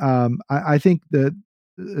 But I think that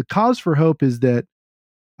the cause for hope is that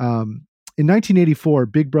in 1984,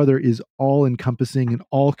 Big Brother is all-encompassing and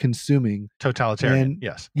all-consuming. Totalitarian,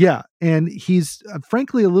 yes. Yeah, and he's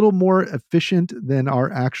frankly a little more efficient than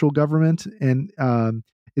our actual government, and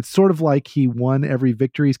it's sort of like he won every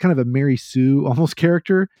victory. He's kind of a Mary Sue almost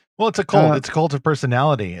character. Well, it's a cult. It's a cult of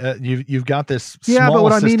personality. You've got this small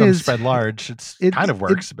but system spread large. It kind of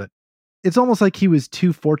works, but it's almost like he was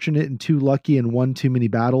too fortunate and too lucky and won too many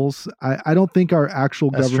battles. I don't think our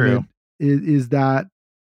actual government is that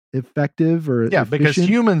effective or efficient. Because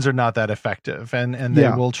humans are not that effective, and they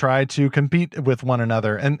will try to compete with one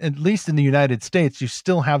another. And at least in the United States, you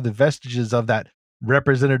still have the vestiges of that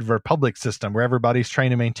representative republic system where everybody's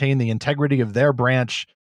trying to maintain the integrity of their branch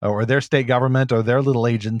or their state government or their little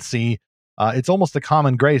agency. It's almost a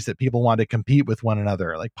common grace that people want to compete with one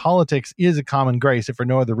another. Like, politics is a common grace, if for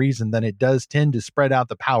no other reason than it does tend to spread out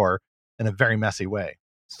the power in a very messy way.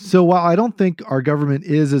 So while I don't think our government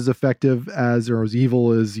is as effective as or as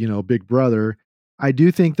evil as, Big Brother, I do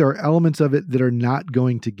think there are elements of it that are not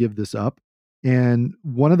going to give this up. And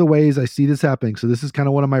one of the ways I see this happening, so this is kind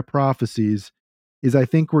of one of my prophecies, is I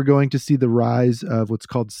think we're going to see the rise of what's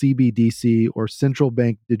called CBDC, or central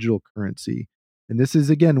bank digital currency. And this is,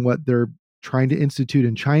 again, what they're trying to institute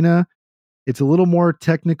in China. It's a little more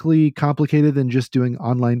technically complicated than just doing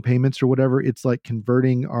online payments or whatever. It's like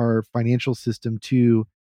converting our financial system to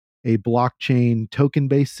a blockchain token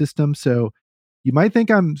based system. So you might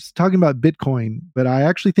think I'm talking about Bitcoin, but I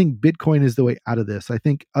actually think Bitcoin is the way out of this. I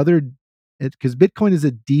think because Bitcoin is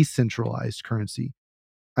a decentralized currency.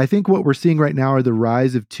 I think what we're seeing right now are the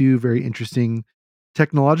rise of two very interesting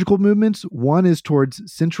technological movements. One is towards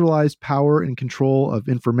centralized power and control of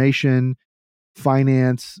information,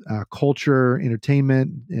 finance, culture,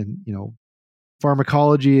 entertainment, and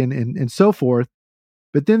pharmacology and so forth.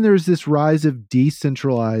 But then there's this rise of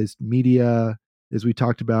decentralized media, as we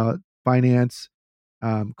talked about, finance,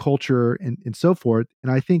 culture, and so forth. And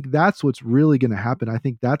I think that's what's really going to happen. I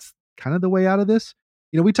think that's kind of the way out of this.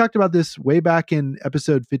 We talked about this way back in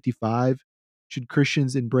episode 55. Should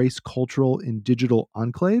Christians embrace cultural and digital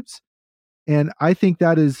enclaves? And I think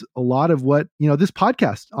that is a lot of what, this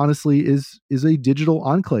podcast honestly is a digital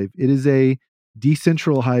enclave. It is a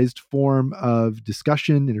decentralized form of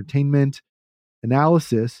discussion, entertainment,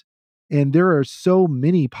 analysis. And there are so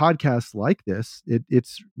many podcasts like this.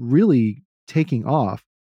 It's really taking off.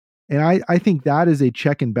 And I think that is a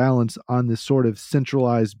check and balance on this sort of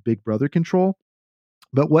centralized Big Brother control.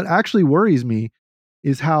 But what actually worries me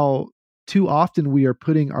is how too often we are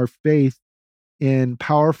putting our faith in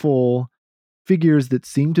powerful figures that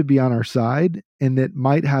seem to be on our side and that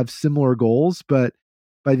might have similar goals, but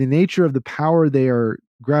by the nature of the power they are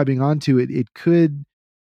grabbing onto, it could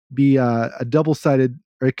be a double-sided,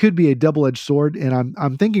 or it could be a double-edged sword. And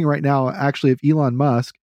I'm thinking right now, actually, of Elon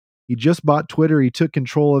Musk. He just bought Twitter. He took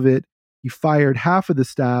control of it. He fired half of the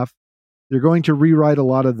staff. They're going to rewrite a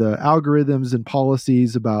lot of the algorithms and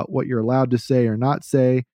policies about what you're allowed to say or not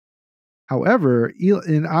say. However,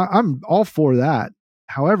 and I'm all for that.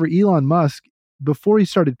 However, Elon Musk, before he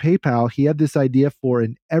started PayPal, he had this idea for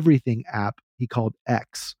an everything app he called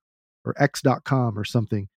X or X.com or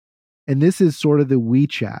something. And this is sort of the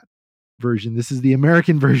WeChat version. This is the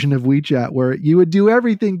American version of WeChat, where you would do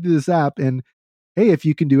everything to this app. And hey, if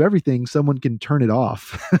you can do everything, someone can turn it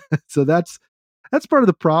off. So that's part of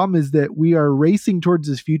the problem, is that we are racing towards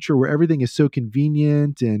this future where everything is so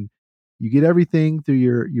convenient and you get everything through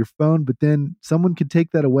your phone, but then someone can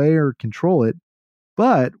take that away or control it.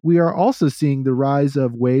 But we are also seeing the rise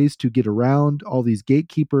of ways to get around all these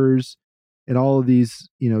gatekeepers and all of these,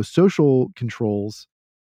 social controls.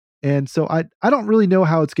 And so I don't really know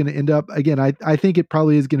how it's going to end up. Again, I think it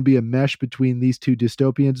probably is going to be a mesh between these two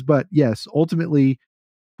dystopians. But yes, ultimately,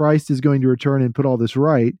 Christ is going to return and put all this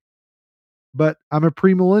right. But I'm a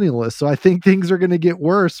premillennialist, so I think things are going to get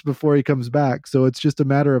worse before he comes back. So it's just a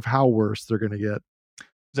matter of how worse they're going to get.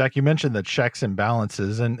 Zach, you mentioned the checks and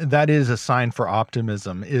balances, and that is a sign for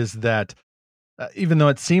optimism, is that even though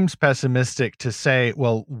it seems pessimistic to say,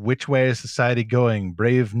 well, which way is society going?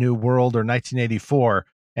 Brave New World or 1984?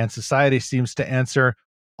 And society seems to answer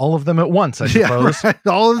all of them at once, I suppose. Yeah, right.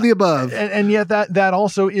 All of the above. And yet that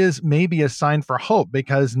also is maybe a sign for hope,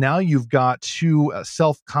 because now you've got two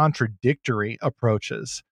self-contradictory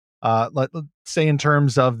approaches. Let's say in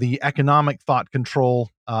terms of the economic thought control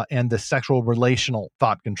and the sexual relational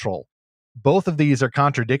thought control. Both of these are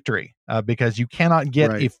contradictory because you cannot get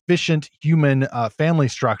efficient human family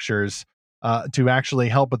structures to actually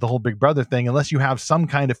help with the whole Big Brother thing unless you have some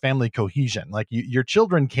kind of family cohesion. Like your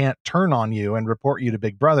children can't turn on you and report you to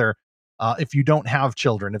Big Brother if you don't have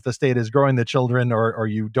children, if the state is growing the children, or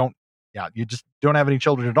you just don't have any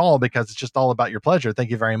children at all because it's just all about your pleasure. Thank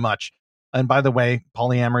you very much. And by the way,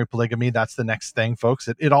 polyamory, polygamy, that's the next thing, folks.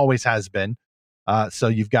 It always has been. So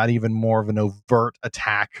you've got even more of an overt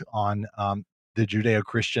attack on the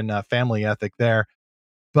Judeo-Christian family ethic there.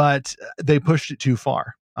 But they pushed it too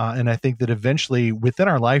far. And I think that eventually within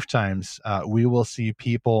our lifetimes, we will see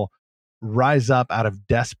people rise up out of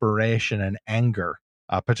desperation and anger,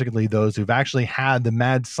 particularly those who've actually had the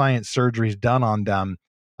mad science surgeries done on them.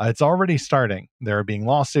 It's already starting. There are being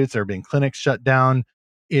lawsuits. There are being clinics shut down.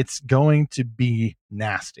 It's going to be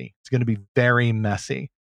nasty. It's going to be very messy.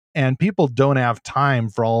 And people don't have time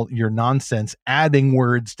for all your nonsense adding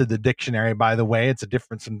words to the dictionary. By the way, it's a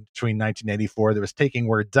difference between 1984 that was taking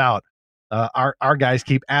words out. Our guys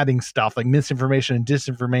keep adding stuff like misinformation and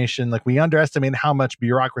disinformation. Like, we underestimate how much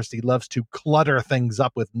bureaucracy loves to clutter things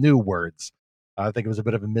up with new words. I think it was a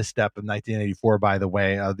bit of a misstep in 1984, by the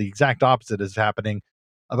way. The exact opposite is happening.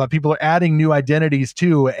 But people are adding new identities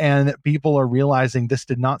too, and people are realizing this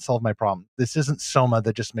did not solve my problem. This isn't Soma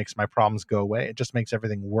that just makes my problems go away. It just makes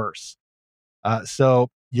everything worse. So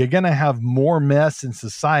you're going to have more mess in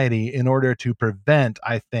society in order to prevent,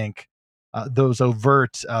 I think, those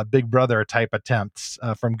overt Big Brother type attempts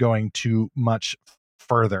from going too much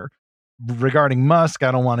further. regarding Musk,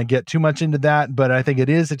 I don't want to get too much into that, but I think it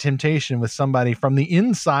is a temptation with somebody from the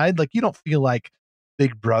inside. Like, you don't feel like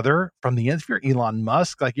Big Brother from the inside. If you're Elon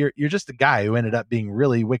Musk, like you're just a guy who ended up being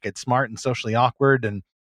really wicked smart and socially awkward and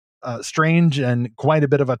strange and quite a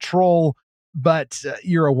bit of a troll, but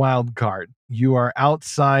you're a wild card. You are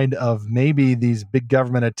outside of maybe these big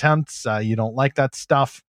government attempts. You don't like that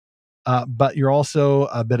stuff, but you're also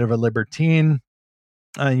a bit of a libertine.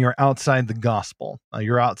 You're outside the gospel.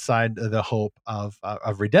 You're outside the hope of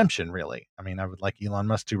redemption, really. I mean, I would like Elon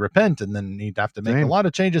Musk to repent, and then he'd have to make a lot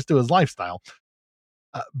of changes to his lifestyle.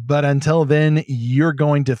 But until then, you're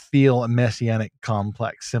going to feel a messianic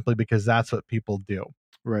complex simply because that's what people do.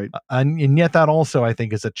 Right. And yet that also, I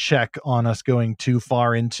think, is a check on us going too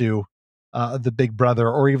far into the Big Brother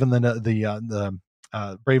or even the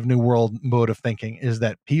Brave New World mode of thinking, is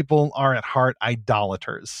that people are at heart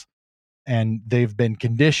idolaters. And they've been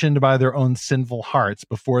conditioned by their own sinful hearts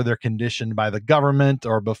before they're conditioned by the government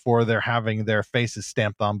or before they're having their faces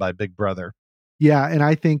stamped on by Big Brother. Yeah, and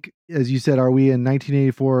I think, as you said, are we in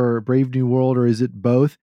 1984 or Brave New World, or is it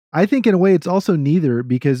both? I think in a way it's also neither,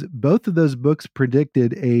 because both of those books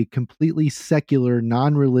predicted a completely secular,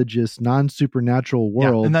 non-religious, non-supernatural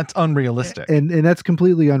world. Yeah, and that's unrealistic. And that's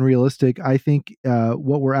completely unrealistic. I think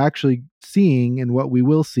what we're actually seeing and what we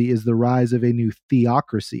will see is the rise of a new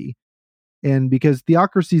theocracy. And because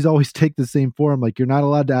theocracies always take the same form, like you're not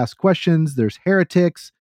allowed to ask questions, there's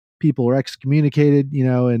heretics, people are excommunicated,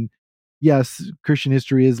 and yes, Christian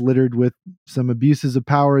history is littered with some abuses of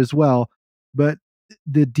power as well. But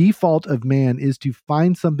the default of man is to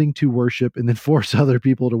find something to worship and then force other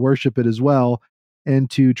people to worship it as well, and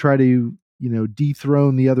to try to,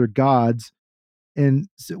 dethrone the other gods. And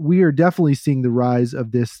so we are definitely seeing the rise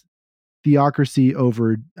of this theocracy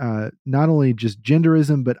over not only just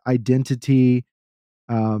genderism, but identity,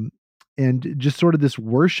 and just sort of this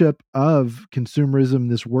worship of consumerism,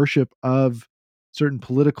 this worship of certain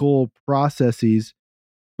political processes.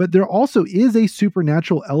 But there also is a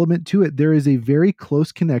supernatural element to it. There is a very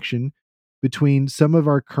close connection between some of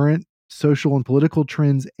our current social and political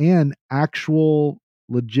trends and actual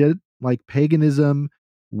legit, like paganism,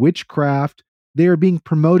 witchcraft. They are being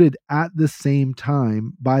promoted at the same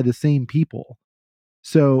time by the same people.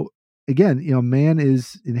 So again, man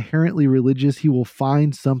is inherently religious. He will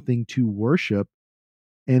find something to worship.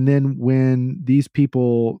 And then when these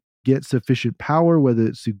people get sufficient power, whether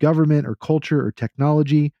it's through government or culture or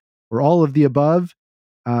technology or all of the above,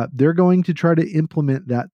 they're going to try to implement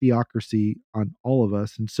that theocracy on all of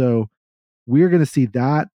us. And so we're going to see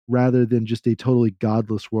that rather than just a totally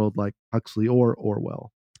godless world like Huxley or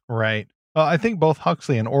Orwell. Right. Well, I think both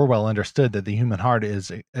Huxley and Orwell understood that the human heart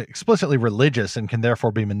is explicitly religious and can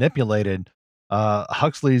therefore be manipulated.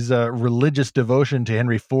 Huxley's religious devotion to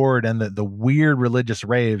Henry Ford and the weird religious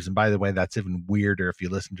raves, and by the way, that's even weirder if you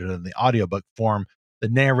listen to it in the audiobook form. The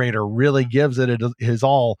narrator really gives it his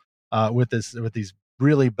all with these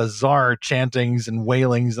really bizarre chantings and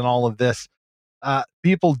wailings and all of this.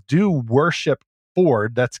 People do worship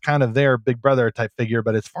Ford. That's kind of their Big Brother type figure,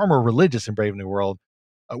 but it's far more religious in Brave New World.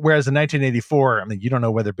 Whereas in 1984, I mean, you don't know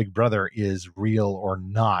whether Big Brother is real or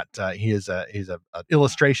not. He's a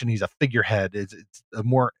illustration. He's a figurehead. It's a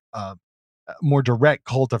more direct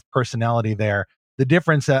cult of personality there. The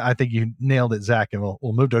difference, I think you nailed it, Zach, and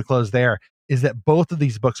we'll move to a close there, is that both of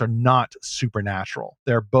these books are not supernatural.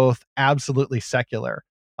 They're both absolutely secular.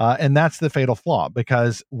 And that's the fatal flaw,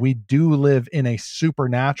 because we do live in a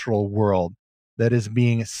supernatural world that is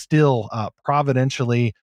being still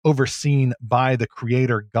providentially overseen by the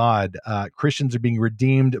creator God. Christians are being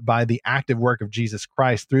redeemed by the active work of Jesus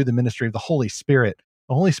Christ through the ministry of the Holy Spirit.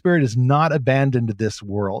 The Holy Spirit is not abandoned this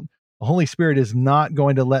world. The Holy Spirit is not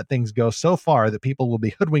going to let things go so far that people will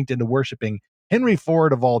be hoodwinked into worshiping Henry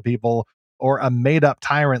Ford of all people, or a made up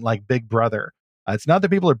tyrant like Big Brother. It's not that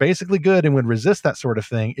people are basically good and would resist that sort of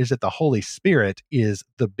thing. Is that the Holy Spirit is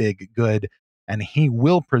the big good, and he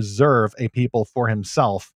will preserve a people for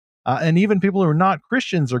himself. And even people who are not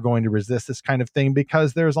Christians are going to resist this kind of thing,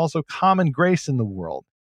 because there's also common grace in the world.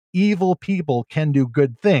 Evil people can do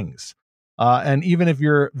good things. And even if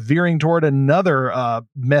you're veering toward another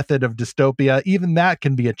method of dystopia, even that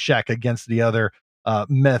can be a check against the other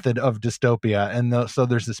method of dystopia. And so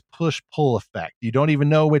there's this push-pull effect. You don't even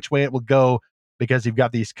know which way it will go, because you've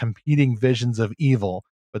got these competing visions of evil,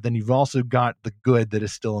 but then you've also got the good that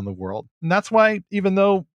is still in the world. And that's why, even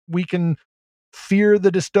though we can fear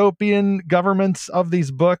the dystopian governments of these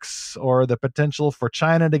books, or the potential for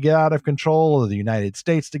China to get out of control, or the United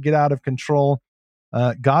States to get out of control,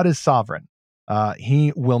 God is sovereign.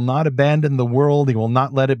 He will not abandon the world. He will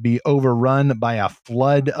not let it be overrun by a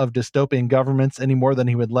flood of dystopian governments any more than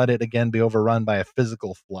he would let it again be overrun by a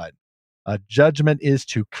physical flood. Judgment is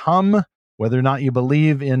to come. Whether or not you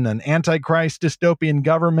believe in an antichrist dystopian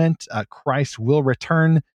government, Christ will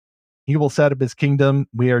return. He will set up his kingdom.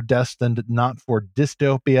 We are destined not for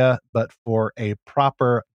dystopia, but for a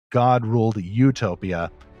proper God-ruled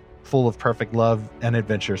utopia, full of perfect love and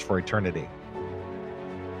adventures for eternity.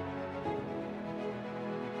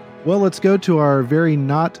 Well, let's go to our very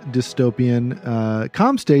not dystopian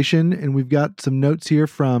comm station, and we've got some notes here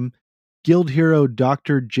from Guild hero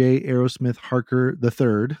Dr. J. Aerosmith Harker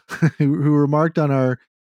III, who remarked on our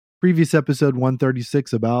previous episode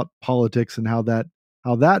 136 about politics and how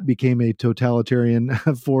that became a totalitarian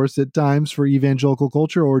force at times for evangelical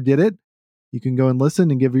culture, or did it? You can go and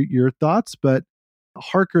listen and give your thoughts, but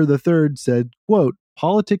Harker III said, quote,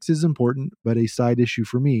 "Politics is important, but a side issue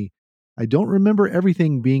for me. I don't remember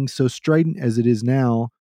everything being so strident as it is now,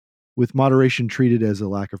 with moderation treated as a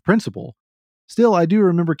lack of principle. Still, I do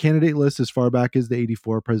remember candidate lists as far back as the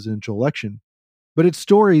 '84 presidential election. But it's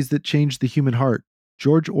stories that change the human heart.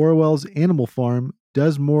 George Orwell's Animal Farm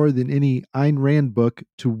does more than any Ayn Rand book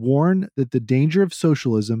to warn that the danger of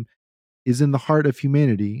socialism is in the heart of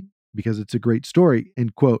humanity because it's a great story,"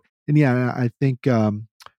 end quote. And yeah, I think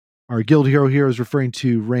our guild hero here is referring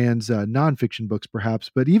to Rand's nonfiction books, perhaps.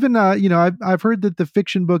 But even, I've heard that the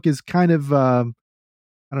fiction book is kind of, I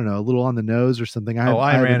don't know, a little on the nose or something.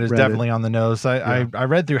 Ayn Rand is definitely on the nose. I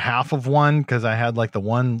read through half of one because I had like the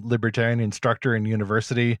one libertarian instructor in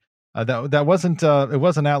university. That wasn't it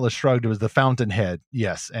wasn't Atlas Shrugged. It was The Fountainhead.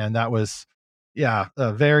 Yes, and that was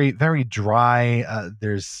very very dry.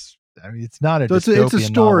 It's not a dystopian it's a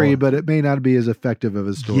story, novel, but it may not be as effective of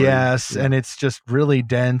a story. Yes, and it's just really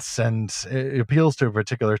dense, and it appeals to a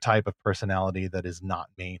particular type of personality that is not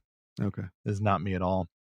me. Okay, is not me at all.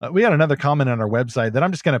 We had another comment on our website that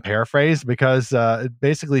I'm just going to paraphrase because it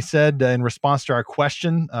basically said in response to our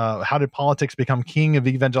question, how did politics become king of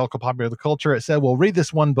evangelical popular culture? It said, well, read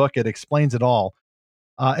this one book. It explains it all.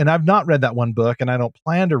 And I've not read that one book, and I don't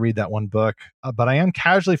plan to read that one book, but I am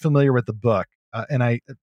casually familiar with the book. And as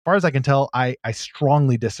far as I can tell, I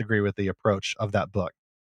strongly disagree with the approach of that book.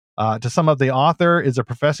 To sum up, the author is a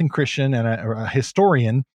professing Christian and a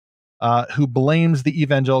historian who blames the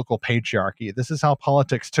evangelical patriarchy. This is how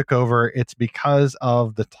politics took over. It's because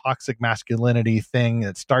of the toxic masculinity thing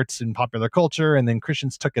that starts in popular culture, and then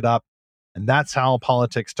Christians took it up, and that's how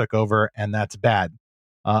politics took over, and that's bad.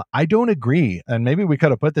 I don't agree, and maybe we could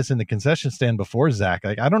have put this in the concession stand before, Zach.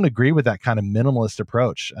 I don't agree with that kind of minimalist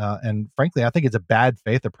approach, and frankly, I think it's a bad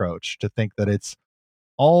faith approach to think that it's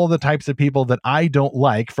all the types of people that I don't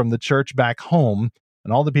like from the church back home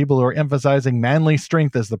and all the people who are emphasizing manly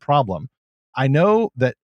strength as the problem. I know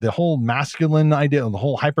that the whole masculine idea, the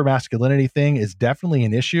whole hypermasculinity thing is definitely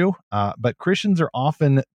an issue, but Christians are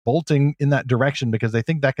often bolting in that direction because they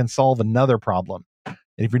think that can solve another problem.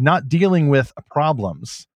 And if you're not dealing with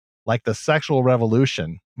problems like the sexual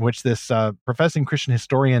revolution, which this professing Christian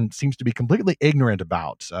historian seems to be completely ignorant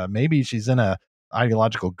about, maybe she's in a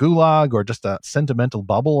ideological gulag or just a sentimental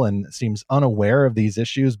bubble and seems unaware of these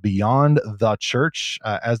issues beyond the church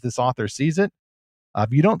as this author sees it.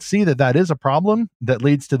 If you don't see that that is a problem that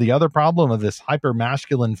leads to the other problem of this hyper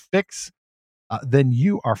masculine fix, then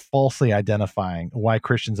you are falsely identifying why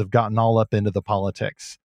Christians have gotten all up into the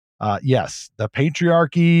politics. Yes, the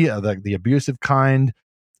patriarchy, the abusive kind,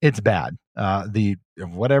 it's bad. The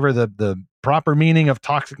proper meaning of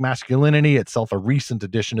toxic masculinity, itself a recent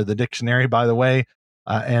addition to the dictionary, by the way,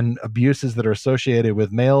 and abuses that are associated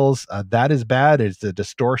with males, that is bad. It's a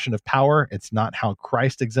distortion of power. It's not how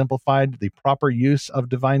Christ exemplified the proper use of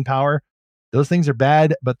divine power. Those things are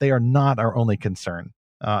bad, but they are not our only concern.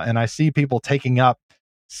 And I see people taking up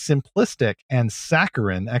simplistic and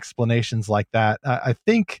saccharine explanations like that. I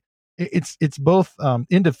think it's both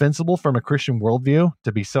indefensible from a Christian worldview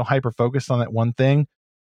to be so hyper focused on that one thing,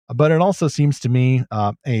 but it also seems to me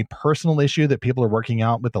a personal issue that people are working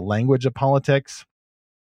out with the language of politics.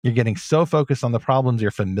 You're getting so focused on the problems you're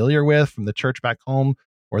familiar with from the church back home,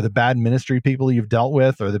 or the bad ministry people you've dealt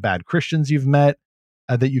with, or the bad Christians you've met,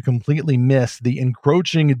 that you completely miss the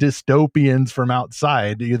encroaching dystopians from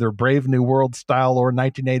outside, either Brave New World style or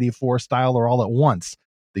 1984 style, or all at once.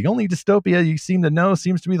 The only dystopia you seem to know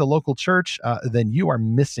seems to be the local church. Then you are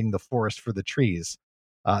missing the forest for the trees.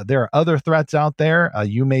 There are other threats out there.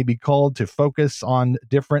 You may be called to focus on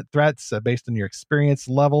different threats based on your experience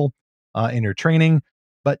level and your training.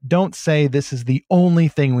 But don't say this is the only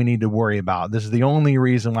thing we need to worry about. This is the only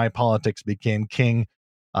reason why politics became king,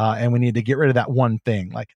 and we need to get rid of that one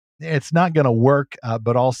thing. Like, it's not going to work,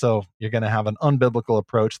 but also you're going to have an unbiblical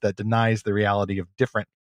approach that denies the reality of different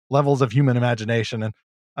levels of human imagination. And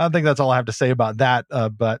I think that's all I have to say about that,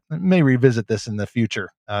 but I may revisit this in the future,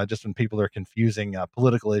 just when people are confusing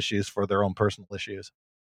political issues for their own personal issues.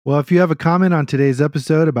 Well, if you have a comment on today's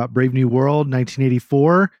episode about Brave New World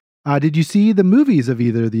 1984, did you see the movies of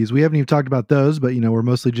either of these? We haven't even talked about those, but we're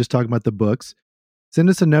mostly just talking about the books. Send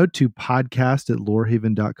us a note to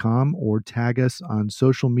podcast@lorehaven.com or tag us on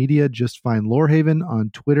social media. Just find Lorehaven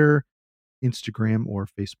on Twitter, Instagram, or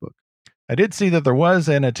Facebook. I did see that there was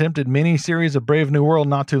an attempted mini series of Brave New World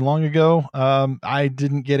not too long ago. I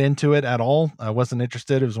didn't get into it at all. I wasn't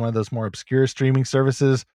interested. It was one of those more obscure streaming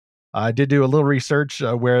services. I did do a little research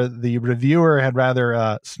where the reviewer had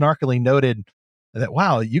rather snarkily noted that,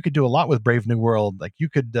 wow, you could do a lot with Brave New World. Like you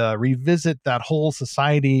could revisit that whole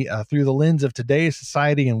society through the lens of today's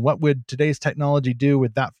society, and what would today's technology do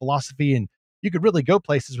with that philosophy? And you could really go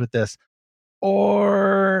places with this.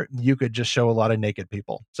 Or you could just show a lot of naked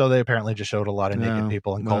people. So they apparently just showed a lot of naked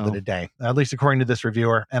people and called it a day, at least according to this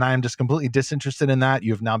reviewer. And I am just completely disinterested in that.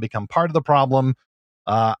 You've now become part of the problem.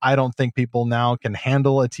 I don't think people now can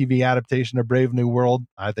handle a TV adaptation of Brave New World.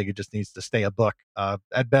 I think it just needs to stay a book.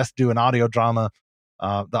 At best, do an audio drama.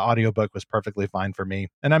 The audiobook was perfectly fine for me.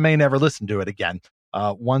 And I may never listen to it again.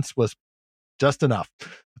 Once was just enough.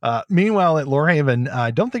 Meanwhile, at Lorehaven,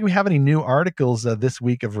 I don't think we have any new articles this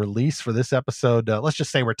week of release for this episode. Let's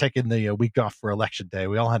just say we're taking the week off for Election Day.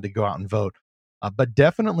 We all had to go out and vote. But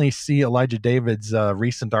definitely see Elijah David's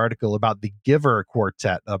recent article about the Giver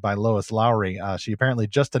Quartet by Lois Lowry. She apparently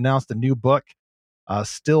just announced a new book.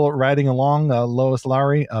 Still writing along, Lois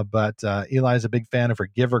Lowry, but Eli's a big fan of her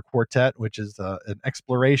Giver Quartet, which is an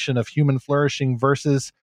exploration of human flourishing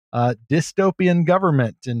versus dystopian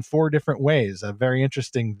government in 4 different ways. Very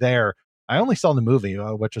interesting there. I only saw the movie,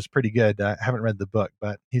 which was pretty good. I haven't read the book,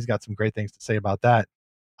 but he's got some great things to say about that.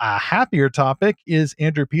 A happier topic is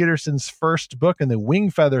Andrew Peterson's first book in the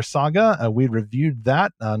Wingfeather saga. We reviewed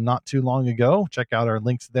that not too long ago. Check out our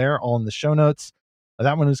links there, all in the show notes.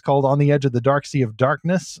 That one is called On the Edge of the Dark Sea of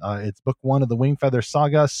Darkness. It's book 1 of the Wingfeather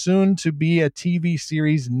saga, soon to be a TV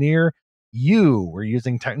series near you. We're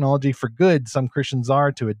using technology for good, some Christians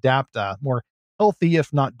are, to adapt a more healthy,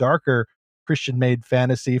 if not darker, Christian-made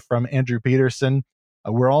fantasy from Andrew Peterson.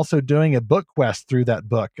 We're also doing a book quest through that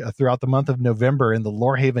book throughout the month of November in the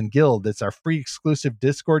Lorehaven Guild. It's our free exclusive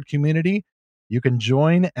Discord community. You can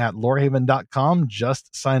join at lorehaven.com.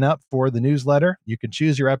 Just sign up for the newsletter. You can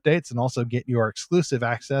choose your updates and also get your exclusive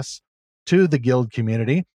access to the Guild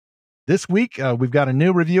community. This week, we've got a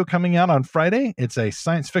new review coming out on Friday. It's a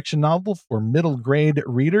science fiction novel for middle grade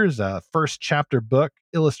readers, a first chapter book,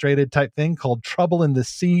 illustrated type thing called Trouble in the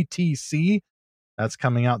CTC. That's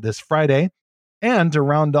coming out this Friday. And to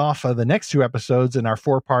round off the next 2 episodes in our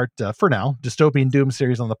 4-part, for now, Dystopian Doom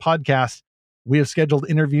series on the podcast, we have scheduled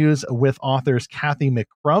interviews with authors Kathy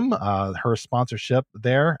McCrum. Her sponsorship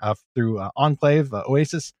there through Enclave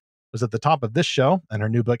Oasis was at the top of this show, and her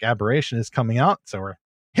new book Aberration is coming out. So we're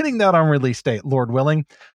hitting that on release date, Lord willing.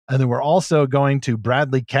 And then we're also going to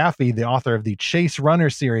Bradley Caffey, the author of the Chase Runner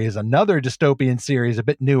series, another dystopian series, a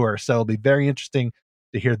bit newer. So it'll be very interesting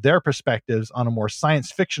to hear their perspectives on a more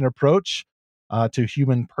science fiction approach to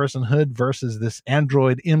human personhood versus this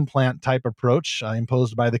android implant type approach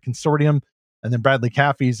imposed by the consortium. And then Bradley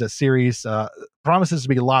Caffey's series promises to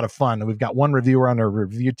be a lot of fun. And we've got one reviewer on our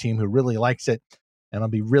review team who really likes it. And I'll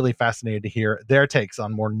be really fascinated to hear their takes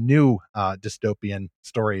on more new dystopian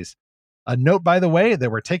stories. A note, by the way, that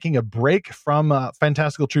we're taking a break from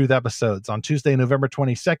Fantastical Truth episodes on Tuesday, November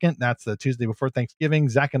 22nd. That's the Tuesday before Thanksgiving.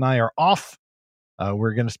 Zach and I are off.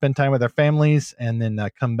 We're going to spend time with our families and then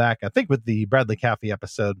come back, I think, with the Bradley Caffey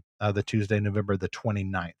episode, the Tuesday, November the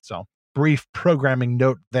 29th. So brief programming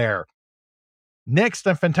note there. Next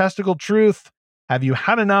on Fantastical Truth, have you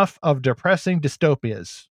had enough of depressing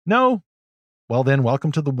dystopias? No? Well then,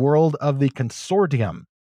 welcome to the world of the Consortium,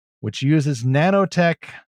 which uses nanotech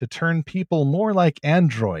to turn people more like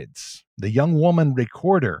androids. The young woman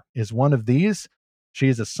Recorder is one of these. She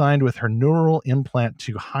is assigned with her neural implant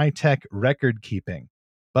to high-tech record keeping.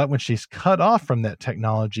 But when she's cut off from that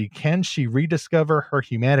technology, can she rediscover her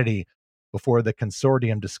humanity before the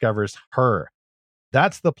Consortium discovers her?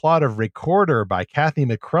 That's the plot of Recorder by Kathy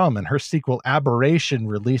McCrum, and her sequel Aberration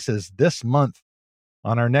releases this month.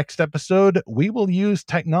 On our next episode, we will use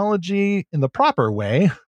technology in the proper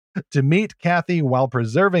way to meet Kathy while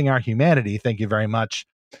preserving our humanity. Thank you very much.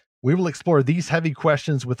 We will explore these heavy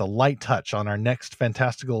questions with a light touch on our next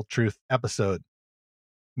Fantastical Truth episode.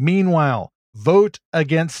 Meanwhile, vote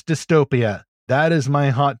against dystopia. That is my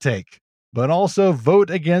hot take. but also vote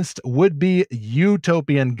against would-be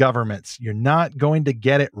utopian governments. You're not going to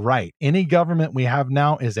get it right. Any government we have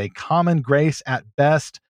now is a common grace at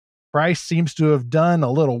best. Christ seems to have done a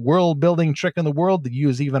little world-building trick in the world to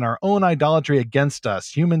use even our own idolatry against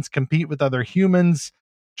us. Humans compete with other humans,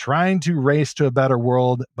 trying to race to a better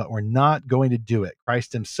world, but we're not going to do it.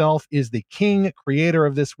 Christ himself is the king, creator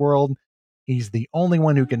of this world. He's the only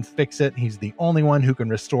one who can fix it. He's the only one who can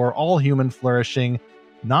restore all human flourishing,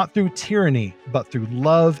 not through tyranny, but through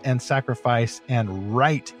love and sacrifice and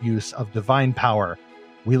right use of divine power.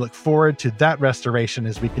 We look forward to that restoration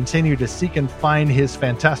as we continue to seek and find his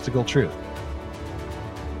fantastical truth.